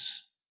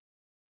business.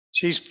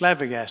 She's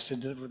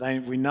flabbergasted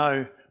that we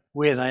know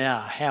where they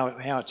are, how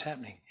it's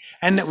happening,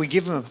 and that we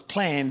give them a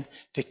plan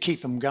to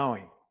keep them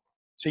going.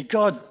 See,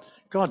 God's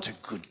a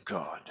good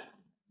God.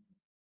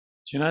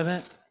 Do you know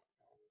that?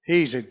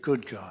 He's a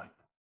good God.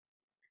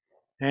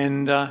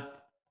 And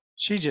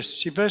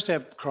she burst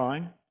out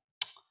crying.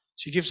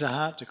 She gives her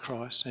heart to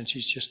Christ, and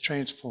she's just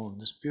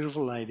transformed. This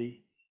beautiful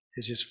lady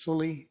is just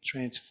fully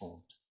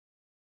transformed.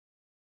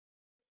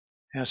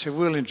 Now, I said,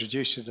 we'll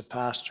introduce you to the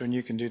pastor and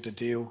you can do the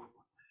deal.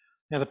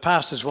 Now, the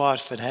pastor's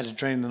wife had had a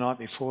dream the night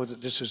before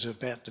that this was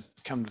about to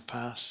come to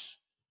pass.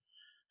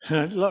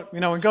 Look,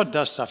 when God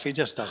does stuff, he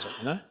just does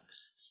it,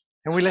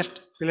 And we left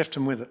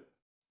him with it.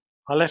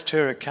 I left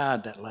her a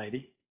card, that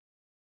lady,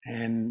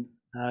 and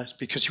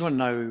because she wanted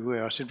to know who we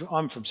were. I said,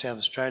 I'm from South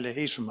Australia,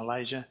 he's from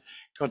Malaysia.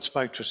 God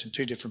spoke to us in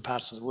 2 different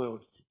parts of the world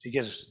to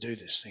get us to do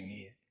this thing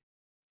here.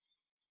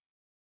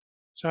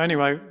 So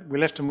anyway, we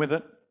left them with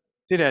it,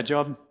 did our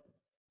job.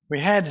 We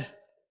had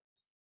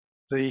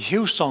the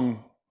Hillsong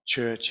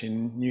Church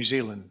in New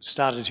Zealand,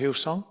 started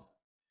Hillsong.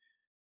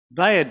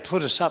 They had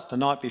put us up the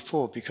night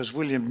before because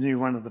William knew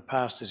one of the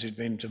pastors who'd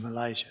been to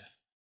Malaysia.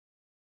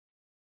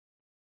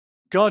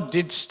 God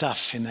did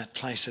stuff in that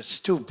place that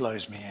still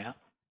blows me out.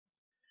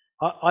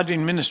 I'd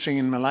been ministering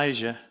in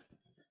Malaysia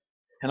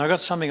and I got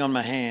something on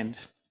my hand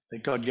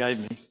that God gave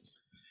me.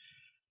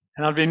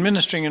 And I'd been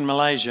ministering in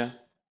Malaysia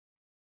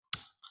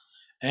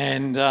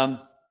and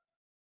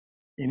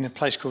in a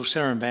place called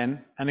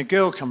Seremban, and a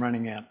girl came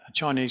running out, a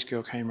Chinese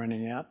girl came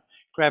running out,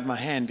 grabbed my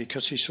hand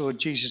because she saw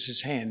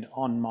Jesus' hand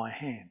on my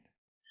hand.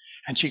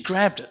 And she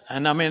grabbed it.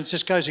 And I mean, it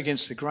just goes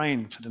against the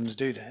grain for them to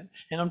do that.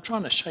 And I'm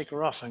trying to shake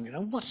her off and go,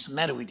 what's the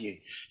matter with you?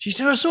 She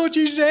said, I saw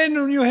Jesus' hand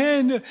on your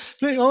hand.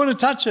 I want to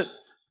touch it.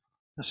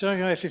 I said,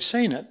 okay, if you've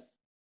seen it,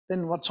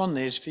 then what's on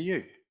there is for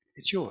you.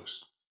 It's yours.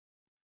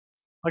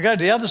 I go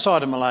to the other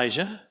side of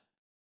Malaysia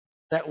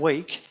that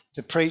week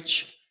to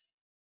preach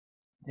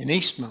in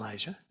East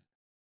Malaysia.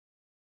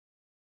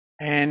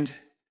 And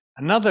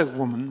another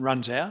woman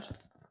runs out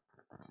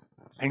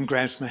and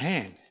grabs my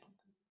hand.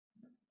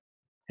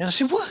 And I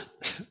said, what?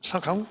 It's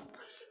like,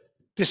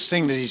 this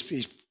thing that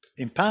he's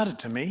imparted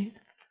to me,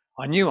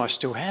 I knew I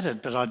still had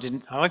it, but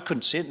I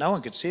couldn't see it. No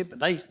one could see it,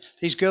 but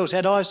these girls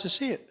had eyes to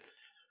see it.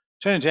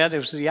 Turns out it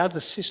was the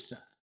other sister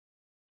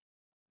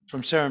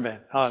from Seremban.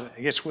 Oh,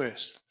 it gets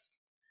worse.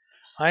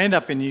 I end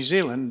up in New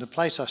Zealand. The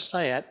place I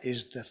stay at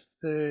is the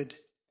third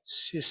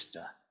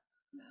sister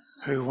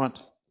who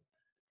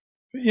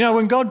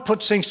when God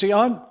puts things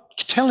together, I'm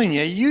telling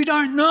you, you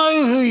don't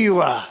know who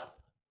you are.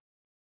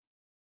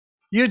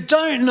 You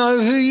don't know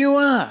who you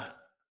are.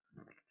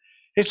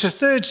 It's a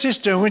third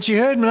sister, and when she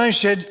heard my name,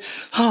 she said,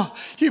 oh,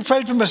 you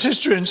prayed for my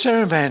sister in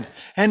Seremban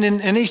and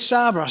in East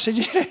Saba. I said,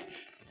 yeah,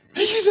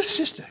 are you the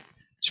sister?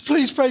 She said,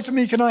 please pray for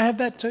me. Can I have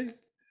that too?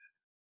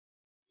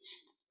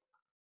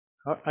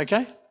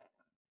 Okay.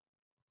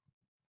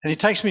 And he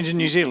takes me to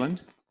New Zealand.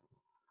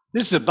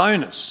 This is a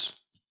bonus.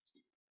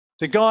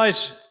 The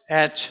guys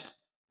at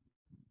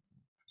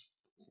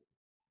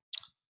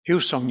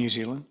Hillsong New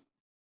Zealand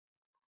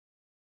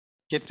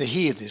get to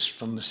hear this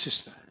from the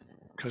sister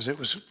because it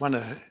was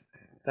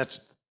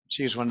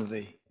she was one of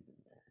the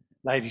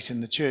ladies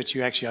in the church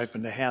who actually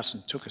opened a house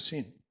and took us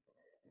in.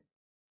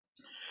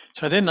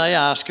 So then they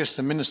ask us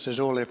to minister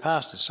to all their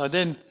pastors. So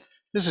then,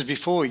 this is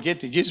before we get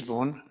to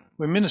Gisborne,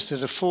 we minister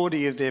to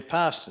 40 of their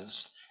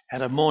pastors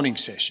at a morning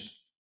session.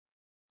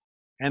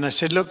 And they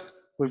said, look,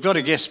 we've got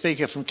a guest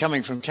speaker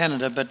coming from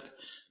Canada, but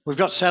we've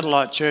got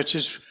satellite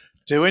churches.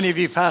 Do any of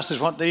you pastors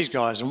want these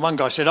guys? And one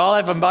guy said, I'll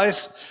have them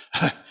both.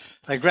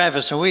 They grab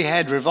us, and we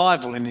had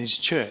revival in his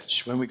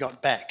church when we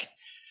got back.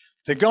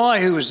 The guy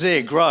who was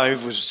there,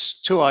 Grove,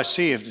 was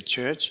 2IC of the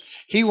church.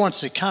 He wants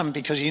to come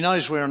because he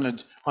knows we're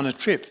on a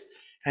trip,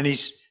 and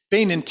he's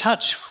been in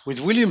touch with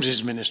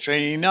Williams's ministry,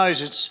 and he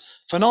knows it's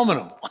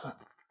phenomenal.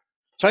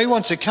 So he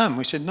wants to come.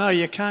 We said, no,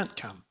 you can't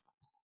come.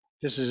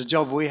 This is a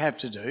job we have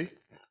to do,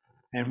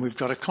 and we've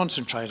got to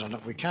concentrate on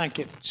it. We can't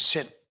get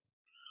set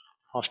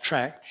off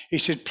track. He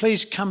said,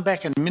 please come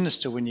back and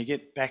minister when you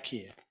get back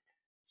here.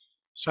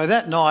 So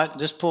that night,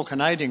 this poor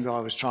Canadian guy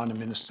was trying to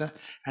minister,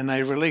 and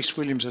they released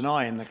Williams and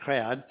I in the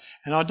crowd.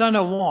 And I don't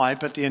know why,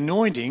 but the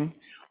anointing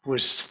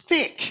was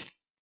thick.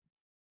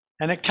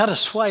 And it cut a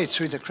swathe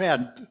through the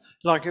crowd,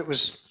 like it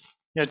was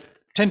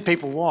 10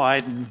 people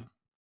wide and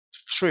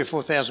 3,000 or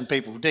 4,000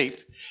 people deep.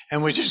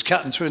 And we're just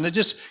cutting through, and they're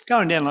just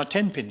going down like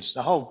 10 pins,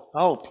 the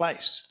whole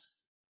place.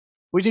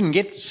 We didn't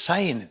get to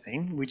say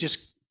anything. We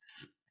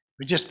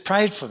just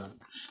prayed for them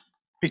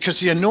because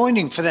the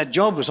anointing for that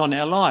job was on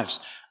our lives.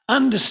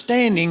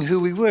 Understanding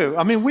who we were.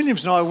 I mean,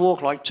 Williams and I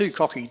walk like two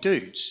cocky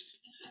dudes.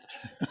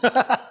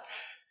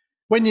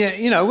 When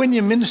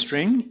you're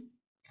ministering,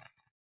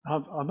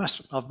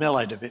 I've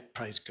mellowed a bit,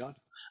 praise God.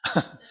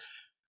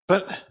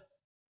 But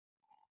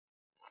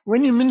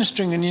when you're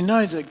ministering and you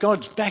know that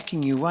God's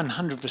backing you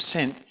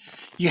 100%,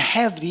 you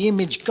have the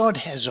image God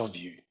has of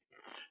you,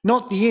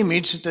 not the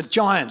image that the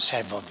giants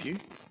have of you.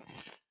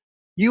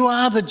 You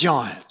are the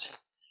giant.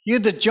 You're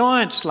the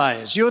giant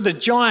slayers. You're the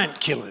giant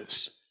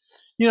killers.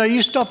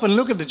 You stop and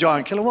look at the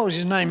giant killer. What was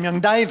his name?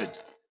 Young David.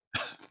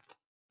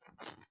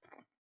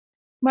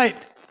 Mate,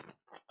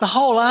 the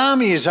whole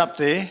army is up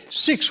there,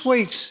 6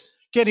 weeks,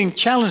 getting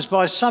challenged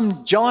by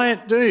some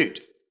giant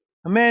dude.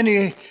 A man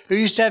who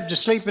used to have to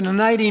sleep in an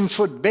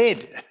 18-foot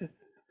bed.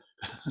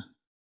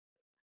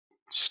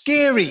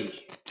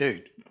 Scary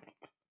dude.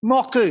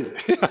 Moku.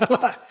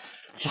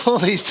 All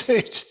these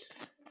dudes.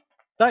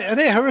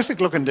 They're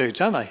horrific looking dudes,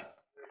 aren't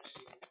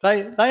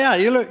they? They are.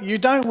 You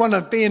don't want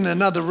to be in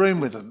another room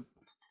with them.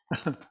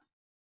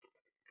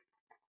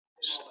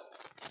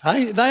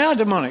 They are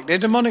demonic. They're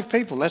demonic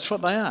people. That's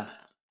what they are.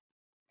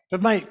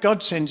 But mate,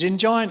 God sends in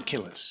giant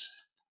killers.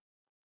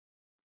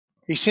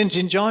 He sends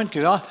in giant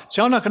killers.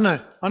 So I'm not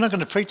going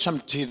to preach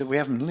something to you that we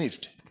haven't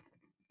lived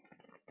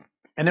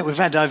and that we've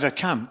had to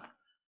overcome.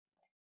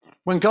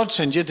 When God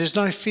sends you, there's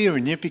no fear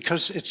in you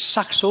because it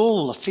sucks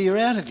all the fear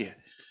out of you.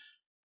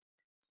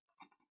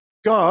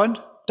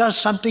 God does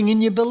something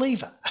in your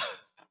believer.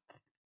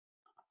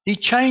 He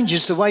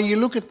changes the way you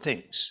look at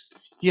things.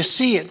 You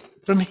see it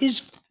from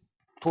his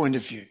point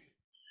of view.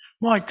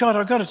 My God,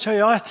 I've got to tell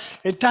you,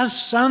 it does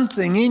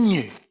something in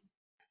you.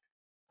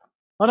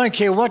 I don't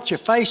care what you're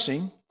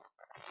facing,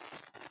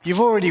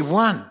 you've already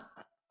won.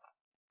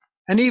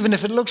 And even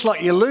if it looks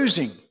like you're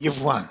losing,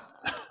 you've won.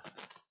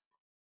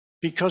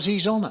 Because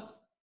he's on it.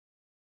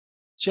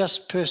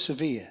 Just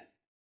persevere.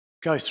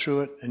 Go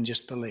through it and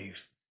just believe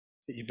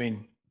that you've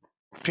been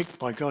picked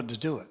by God to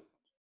do it.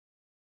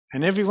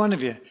 And every one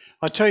of you,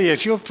 I tell you,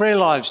 if your prayer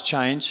lives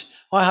change,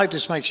 I hope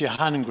this makes you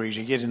hungry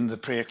to get into the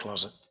prayer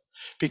closet.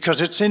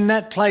 Because it's in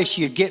that place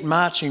you get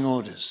marching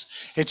orders.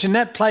 It's in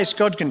that place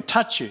God can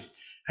touch you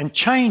and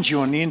change you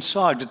on the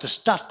inside with the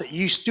stuff that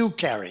you still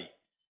carry.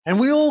 And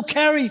we all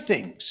carry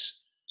things.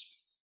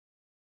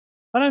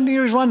 I don't think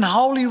there is one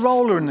holy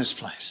roller in this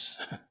place.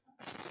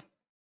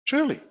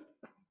 Truly.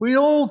 We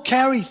all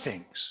carry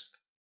things.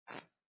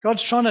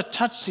 God's trying to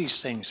touch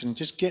these things and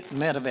just get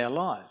them out of our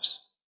lives.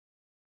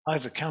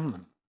 Overcome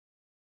them.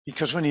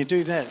 Because when you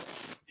do that,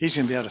 he's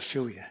going to be able to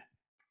fill you.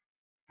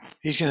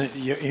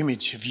 Your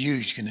image of you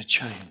is going to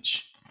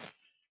change.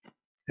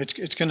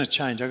 It's going to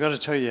change. I've got to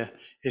tell you,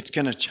 it's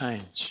going to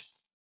change.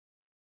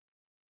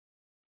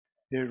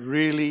 It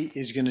really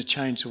is going to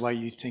change the way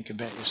you think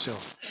about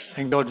yourself.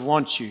 And God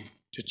wants you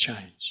to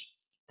change.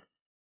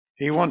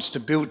 He wants to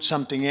build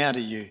something out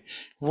of you.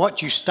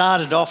 What you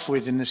started off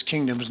with in this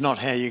kingdom is not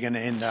how you're going to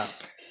end up.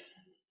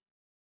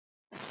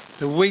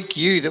 The weak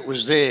you that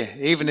was there,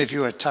 even if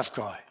you were a tough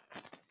guy,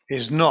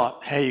 is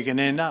not how you're going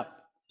to end up.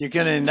 You're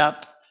going to end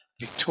up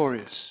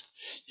victorious.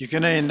 You're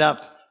going to end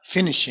up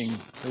finishing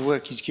the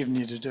work he's given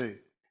you to do.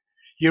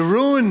 You're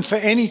ruined for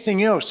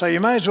anything else, so you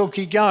may as well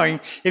keep going.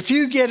 If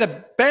you get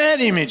a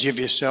bad image of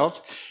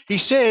yourself, he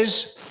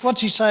says,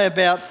 what's he say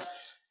about,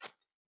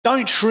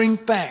 don't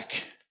shrink back,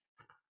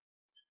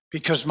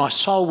 because my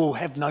soul will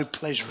have no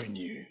pleasure in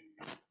you.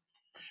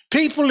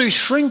 People who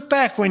shrink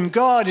back when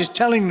God is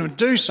telling them to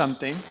do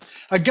something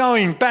are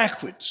going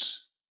backwards.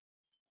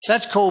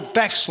 That's called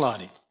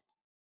backsliding.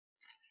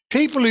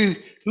 People who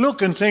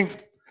look and think,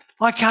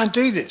 I can't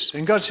do this.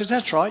 And God says,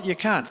 that's right, you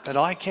can't, but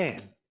I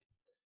can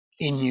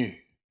in you.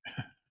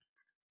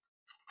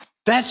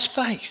 That's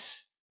faith.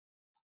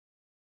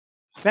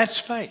 That's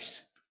faith.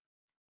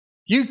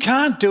 You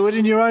can't do it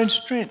in your own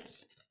strength.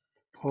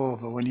 Oh,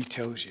 but when he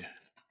tells you,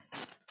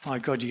 my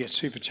God, you get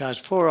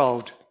supercharged. Poor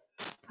old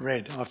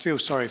Red. I feel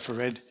sorry for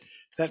Red.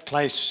 That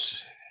place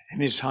in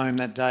his home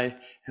that day,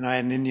 and I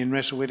had an Indian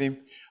wrestle with him.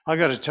 I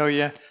got to tell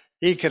you,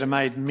 he could have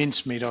made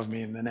mincemeat of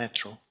me in the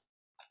natural.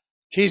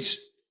 His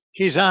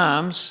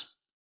arms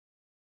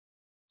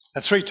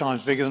are 3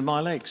 times bigger than my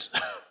legs.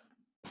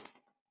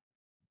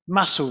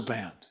 Muscle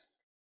bound.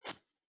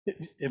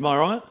 Am I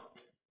right?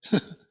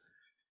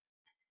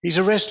 He's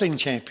a wrestling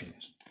champion.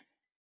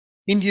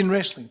 Indian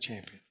wrestling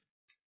champion.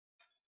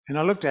 And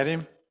I looked at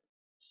him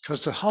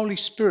because the Holy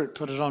Spirit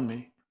put it on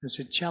me and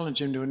said,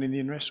 challenge him to an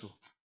Indian wrestle.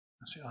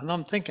 I said, and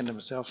I'm thinking to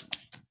myself,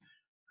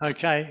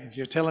 okay, if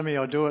you're telling me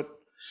I'll do it,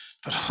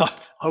 but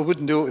I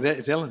wouldn't do it without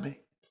you telling me.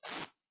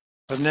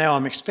 But now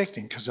I'm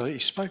expecting because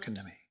he's spoken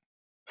to me.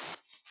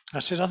 I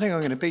said, I think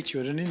I'm going to beat you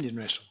at an Indian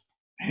wrestle.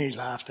 And he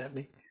laughed at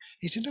me.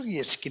 He said, look at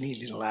your skinny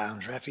little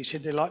arms, Raf. He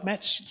said, they're like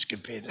matchsticks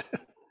compared to...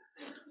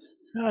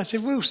 No, I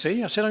said, we'll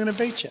see. I said, I'm going to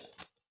beat you.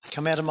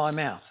 Come out of my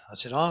mouth. I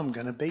said, I'm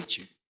going to beat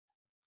you.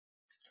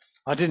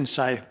 I didn't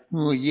say,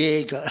 oh,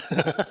 yeah.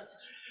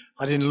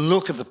 I didn't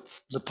look at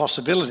the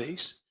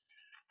possibilities.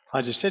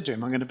 I just said to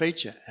him, I'm going to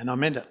beat you. And I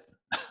meant it.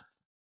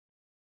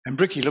 And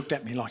Bricky looked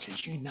at me like,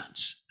 are you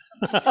nuts?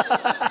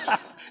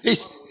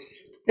 He's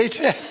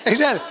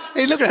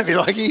looking at me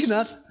like, are you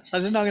nuts?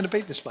 I said, no, I'm going to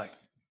beat this bloke.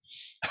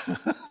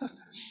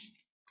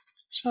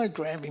 So I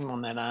grabbed him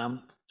on that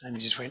arm and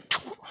he just went...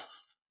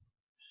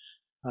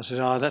 I said,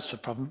 oh, that's the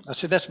problem. I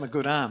said, that's my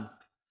good arm.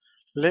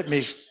 Let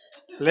me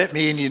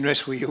Indian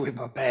wrestle you with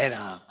my bad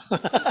arm.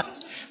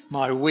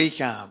 My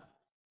weak arm.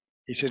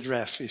 He said,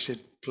 Raf, he said,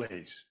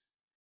 please.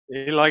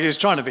 He was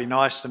trying to be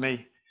nice to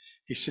me.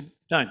 He said,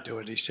 don't do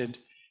it. He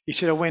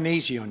said, I went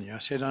easy on you. I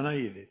said, I know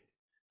you did.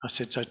 I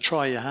said, so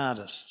try your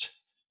hardest.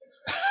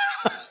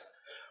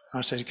 I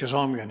said, because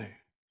I'm going to.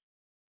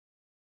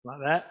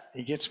 Like that.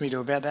 He gets me to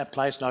about that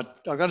place. And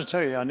I got to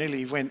tell you, I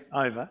nearly went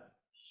over.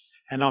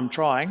 And I'm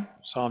trying,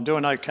 so I'm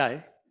doing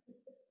okay.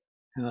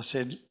 And I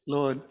said,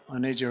 Lord, I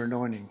need your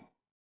anointing.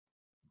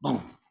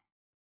 Boom.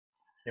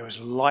 It was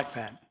like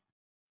that.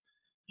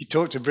 You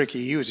talked to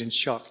Bricky, he was in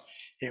shock.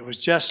 It was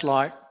just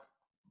like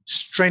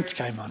strength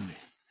came on me.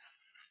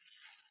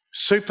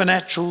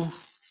 Supernatural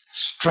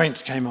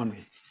strength came on me.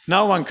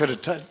 No one could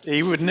have,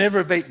 he would never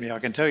have beat me, I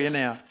can tell you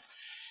now.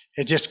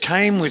 It just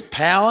came with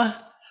power.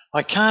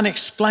 I can't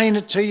explain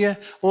it to you.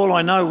 All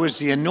I know was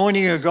the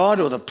anointing of God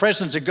or the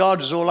presence of God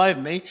was all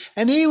over me,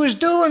 and he was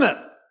doing it.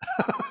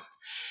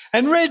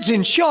 And Red's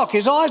in shock.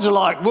 His eyes are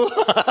like, whoa.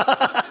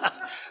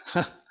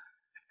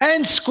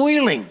 And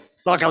squealing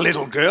like a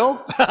little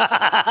girl.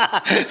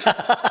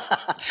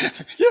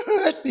 You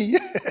hurt me.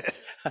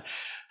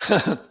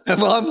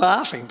 Well, I'm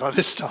laughing by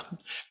this time.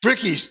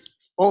 Bricky's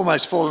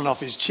almost fallen off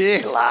his chair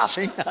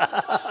laughing.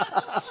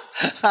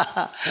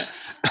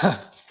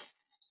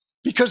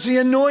 Because the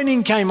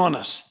anointing came on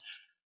us.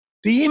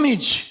 The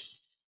image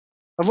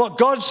of what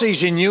God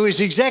sees in you is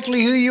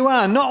exactly who you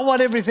are, not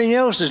what everything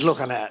else is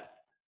looking at.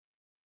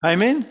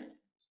 Amen?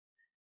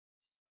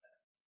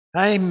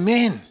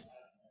 Amen.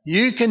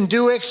 You can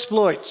do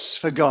exploits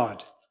for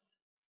God.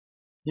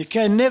 You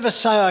can never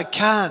say, I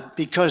can't,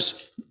 because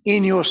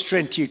in your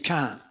strength you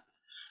can't.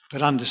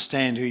 But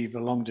understand who you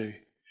belong to.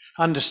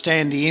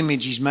 Understand the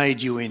image He's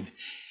made you in.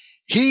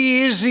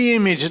 He is the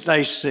image that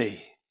they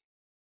see.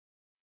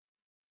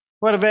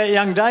 What about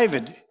young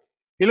David?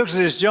 He looks at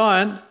this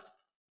giant,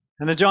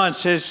 and the giant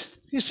says,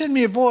 you send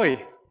me a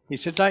boy. He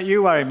said, don't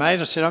you worry, mate.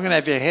 I said, I'm going to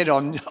have your head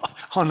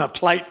on a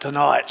plate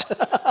tonight.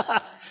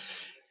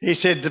 He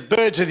said, the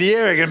birds of the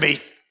air are going to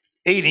be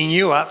eating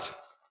you up.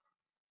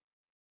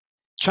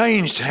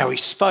 Changed how he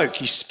spoke.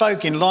 He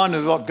spoke in line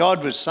with what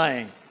God was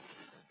saying.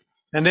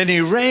 And then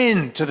he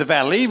ran to the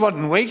battle. He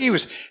wasn't weak.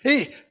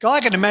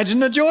 I can imagine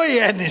the joy he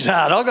had in his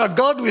heart. I've got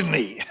God with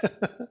me.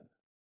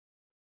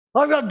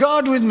 I've got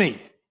God with me.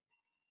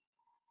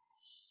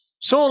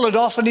 Saul had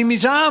offered him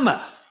his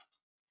armour.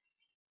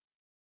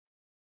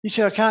 He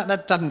said,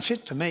 that doesn't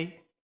fit for me.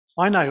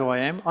 I know who I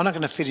am. I'm not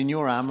going to fit in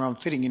your armour. I'm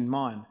fitting in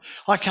mine.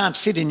 I can't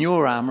fit in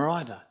your armour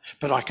either,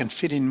 but I can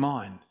fit in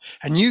mine.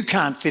 And you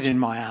can't fit in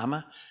my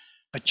armour,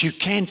 but you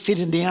can fit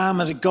in the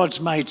armour that God's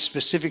made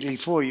specifically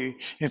for you.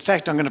 In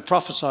fact, I'm going to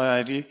prophesy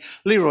over you.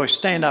 Leroy,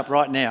 stand up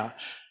right now.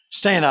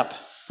 Stand up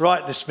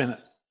right this minute.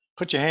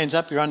 Put your hands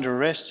up. You're under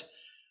arrest.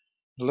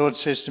 The Lord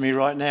says to me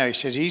right now, He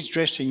said, He's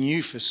dressing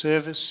you for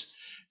service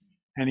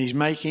and He's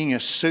making a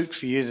suit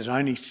for you that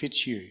only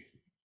fits you.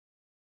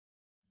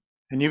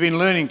 And you've been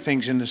learning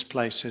things in this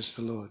place, says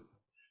the Lord.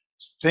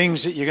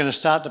 Things that you're going to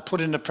start to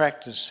put into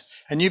practice.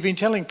 And you've been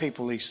telling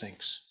people these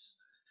things.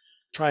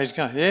 Praise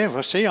God. Yeah,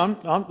 well, see,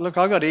 look,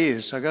 I got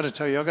ears. I got to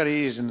tell you, I got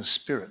ears in the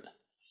spirit.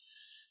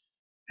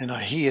 And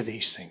I hear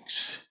these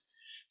things.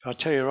 But I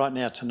tell you right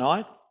now,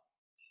 tonight,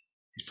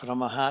 He's put on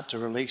my heart to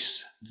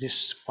release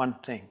this one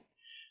thing.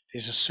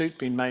 There's a suit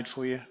being made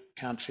for you.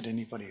 Can't fit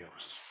anybody else.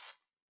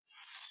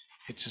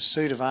 It's a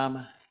suit of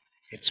armour.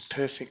 It's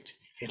perfect.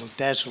 It'll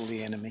dazzle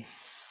the enemy.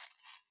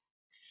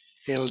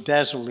 It'll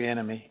dazzle the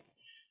enemy.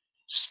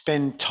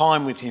 Spend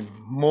time with Him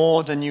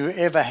more than you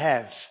ever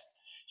have.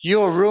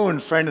 You're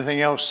ruined for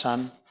anything else,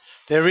 son.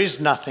 There is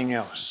nothing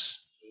else.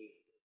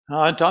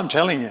 I'm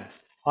telling you,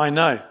 I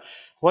know.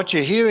 What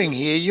you're hearing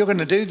here, you're going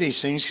to do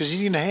these things because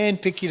He's going to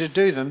handpick you to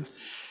do them.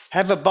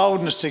 Have a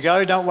boldness to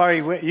go. Don't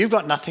worry. You've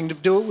got nothing to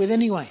do it with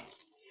anyway.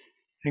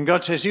 And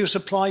God says He'll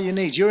supply your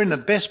needs. You're in the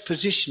best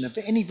position of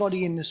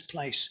anybody in this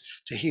place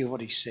to hear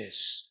what He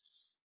says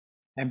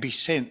and be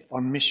sent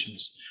on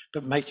missions.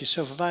 But make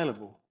yourself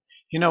available.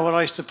 You know what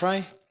I used to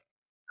pray?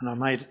 And I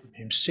made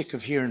Him sick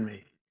of hearing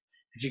me.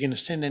 If you're going to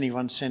send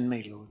anyone, send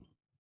me, Lord.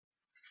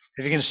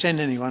 If you're going to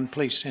send anyone,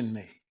 please send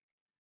me.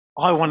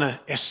 I want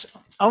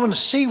to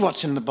see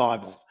what's in the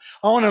Bible.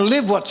 I want to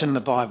live what's in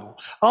the Bible.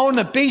 I want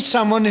to be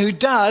someone who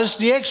does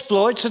the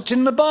exploits that's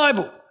in the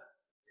Bible.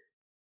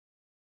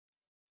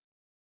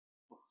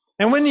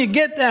 And when you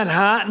get that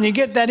heart and you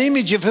get that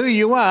image of who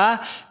you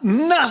are,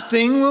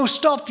 nothing will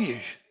stop you.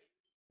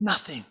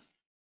 Nothing.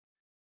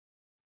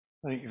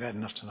 I think you've had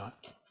enough tonight.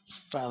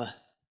 Father,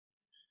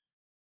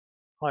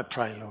 I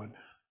pray, Lord,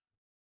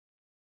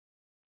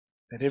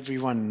 that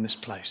everyone in this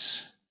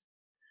place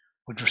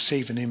would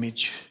receive an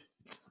image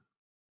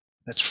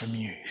that's from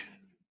you.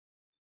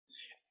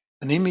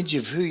 An image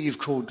of who you've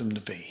called them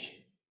to be.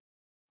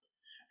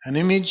 An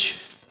image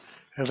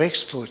of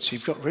exploits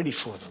you've got ready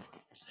for them.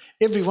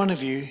 Every one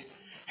of you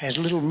has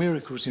little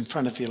miracles in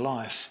front of your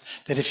life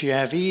that if you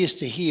have ears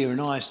to hear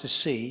and eyes to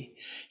see,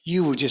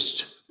 you will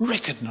just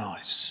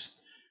recognise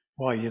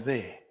why you're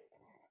there.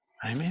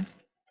 Amen?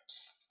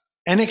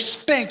 And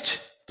expect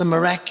the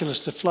miraculous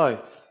to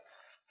flow.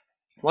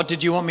 What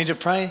did you want me to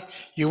pray?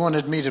 You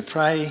wanted me to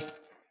pray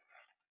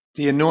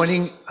the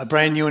anointing, a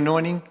brand new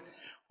anointing?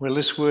 Well,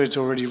 this word's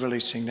already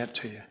releasing that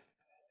to you.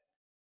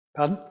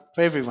 Pardon?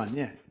 For everyone,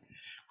 yeah.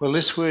 Well,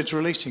 this word's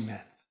releasing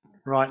that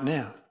right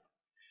now.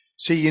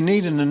 See, you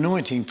need an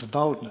anointing for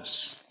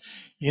boldness.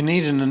 You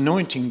need an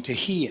anointing to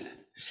hear.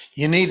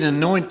 You need an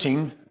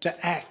anointing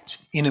to act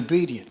in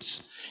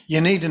obedience.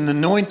 You need an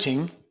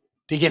anointing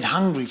to get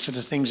hungry for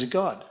the things of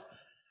God.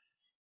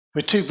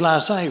 We're too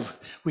blasé.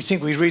 We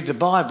think we read the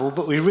Bible,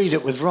 but we read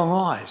it with wrong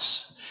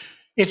eyes.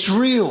 It's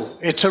real.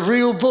 It's a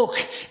real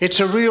book. It's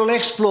a real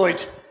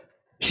exploit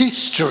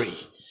history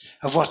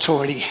of what's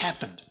already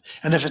happened.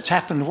 And if it's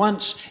happened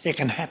once, it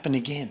can happen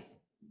again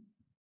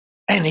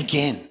and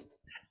again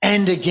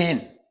and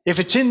again. If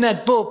it's in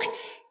that book,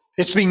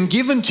 it's been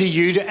given to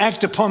you to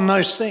act upon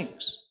those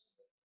things.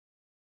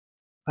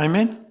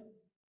 Amen?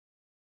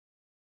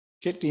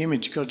 Get the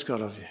image God's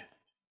got of you.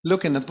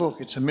 Look in the book,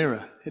 it's a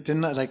mirror.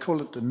 They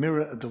call it the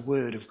mirror of the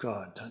Word of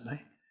God, don't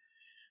they?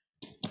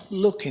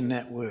 Look in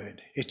that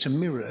Word. It's a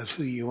mirror of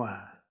who you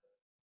are.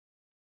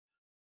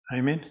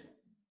 Amen?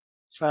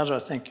 Father, I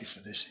thank you for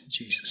this in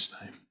Jesus'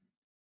 name.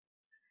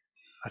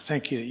 I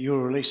thank you that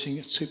you're releasing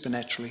it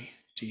supernaturally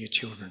to your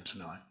children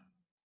tonight.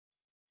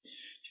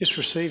 Just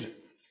receive it.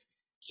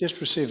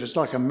 Just receive it. It's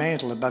like a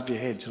mantle above your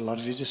heads. A lot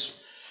of you just,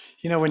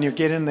 when you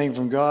get anything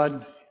from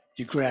God,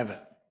 you grab it.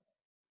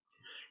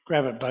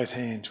 Grab it both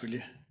hands, will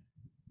you?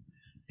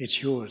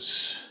 It's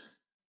yours.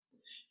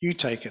 You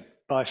take it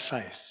by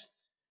faith.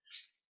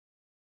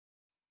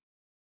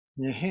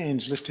 Your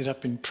hands lifted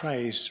up in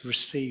praise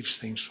receives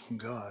things from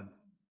God.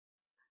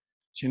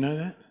 Do you know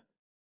that?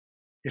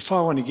 If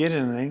I want to get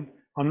anything,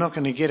 I'm not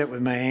going to get it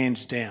with my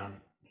hands down.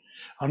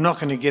 I'm not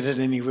going to get it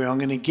anywhere. I'm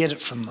going to get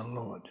it from the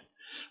Lord.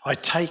 I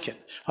take it.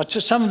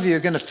 Some of you are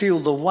going to feel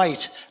the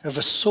weight of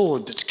a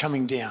sword that's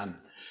coming down.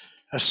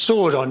 A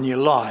sword on your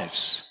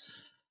lives.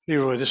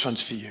 Leroy, this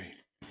one's for you.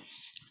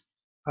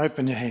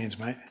 Open your hands,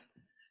 mate.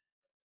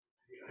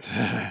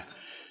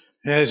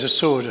 There's a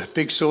sword, a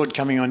big sword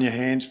coming on your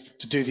hands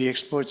to do the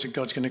exploits that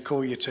God's going to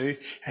call you to,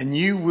 and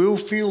you will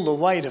feel the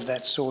weight of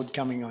that sword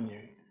coming on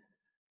you.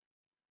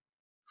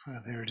 Oh,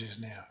 there it is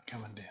now,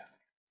 coming down.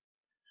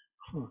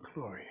 Oh,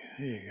 glory.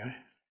 There you go.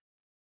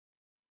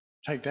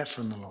 Take that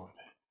from the Lord.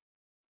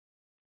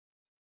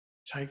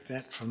 Take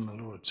that from the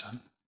Lord,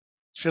 son.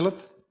 Philip,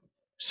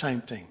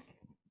 same thing.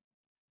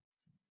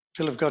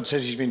 Philip, God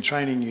says he's been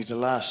training you the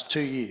last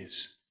 2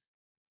 years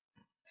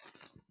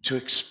to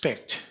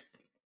expect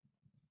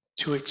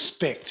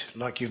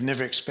like you've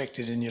never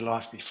expected in your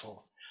life before.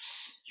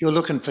 You're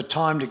looking for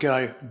time to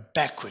go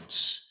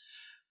backwards,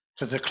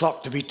 for the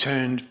clock to be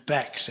turned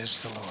back, says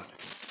the Lord.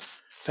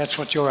 That's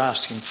what you're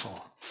asking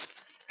for,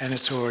 and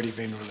it's already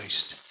been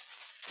released.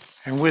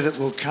 And with it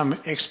will come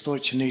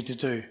exploits you need to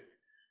do.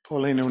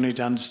 Paulina will need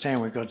to understand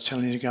when God's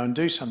telling you to go and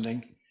do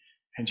something,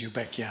 and you'll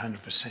back you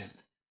 100%.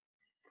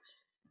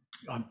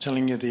 I'm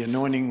telling you, the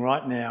anointing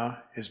right now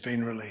has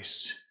been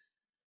released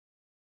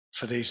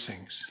for these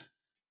things.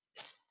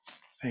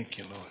 Thank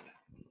you, Lord.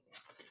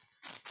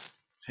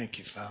 Thank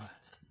you, Father.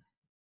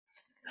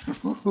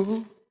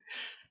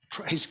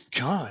 Praise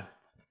God.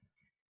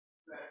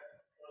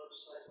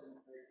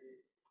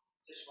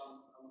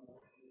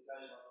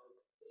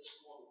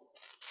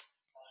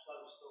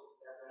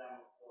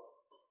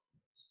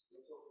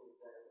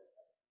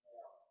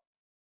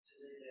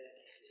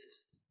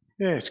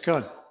 Yeah, it's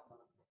God.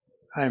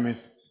 Amen.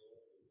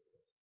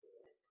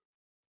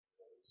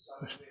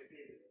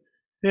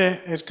 Yeah,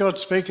 it's God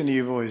speaking to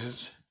you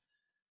boys.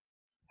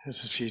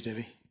 There's a few,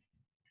 Debbie.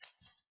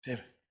 Deb.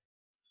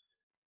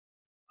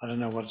 I don't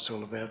know what it's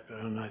all about, but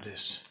I know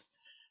this.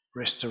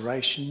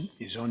 Restoration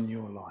is on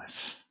your life,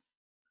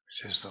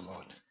 says the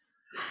Lord.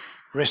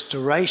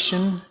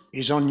 Restoration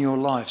is on your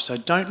life. So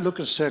don't look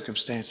at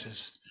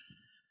circumstances.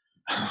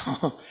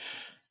 Don't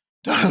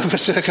look at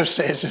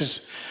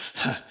circumstances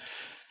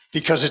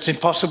because it's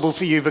impossible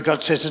for you, but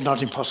God says it's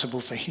not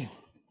impossible for him.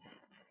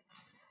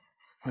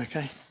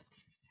 Okay?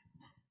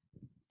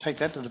 Take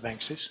that to the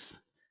bank, sis.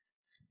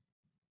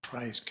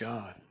 Praise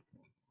God.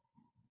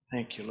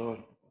 Thank you, Lord.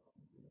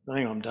 I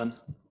think I'm done.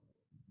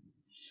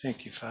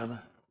 Thank you,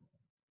 Father.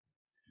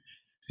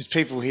 There's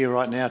people here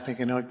right now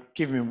thinking, oh,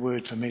 give me a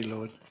word for me,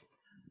 Lord.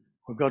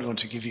 Well, God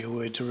wants to give you a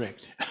word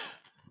direct.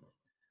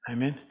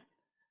 Amen.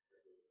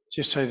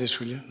 Just say this,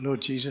 will you?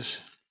 Lord Jesus,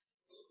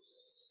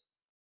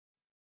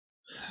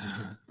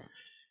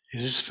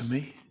 is this for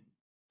me?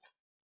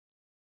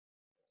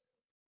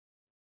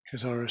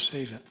 Because I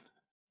receive it.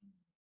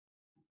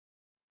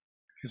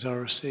 Because I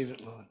receive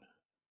it, Lord.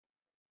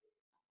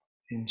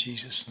 In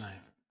Jesus' name.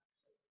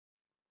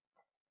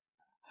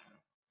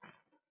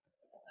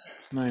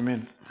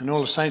 Amen. And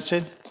all the saints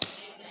said,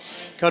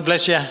 God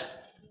bless you.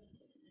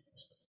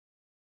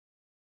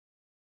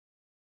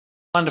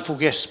 Wonderful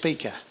guest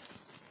speaker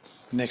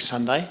next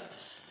Sunday.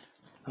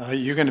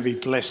 You're going to be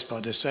blessed by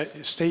this.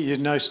 Steve, you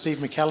know Steve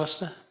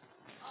McAllister?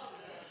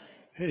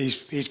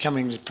 He's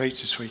coming to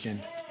preach this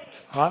weekend.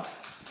 All right?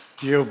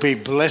 You'll be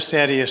blessed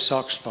out of your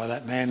socks by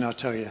that man, I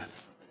tell you.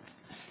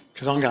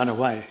 Because I'm going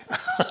away.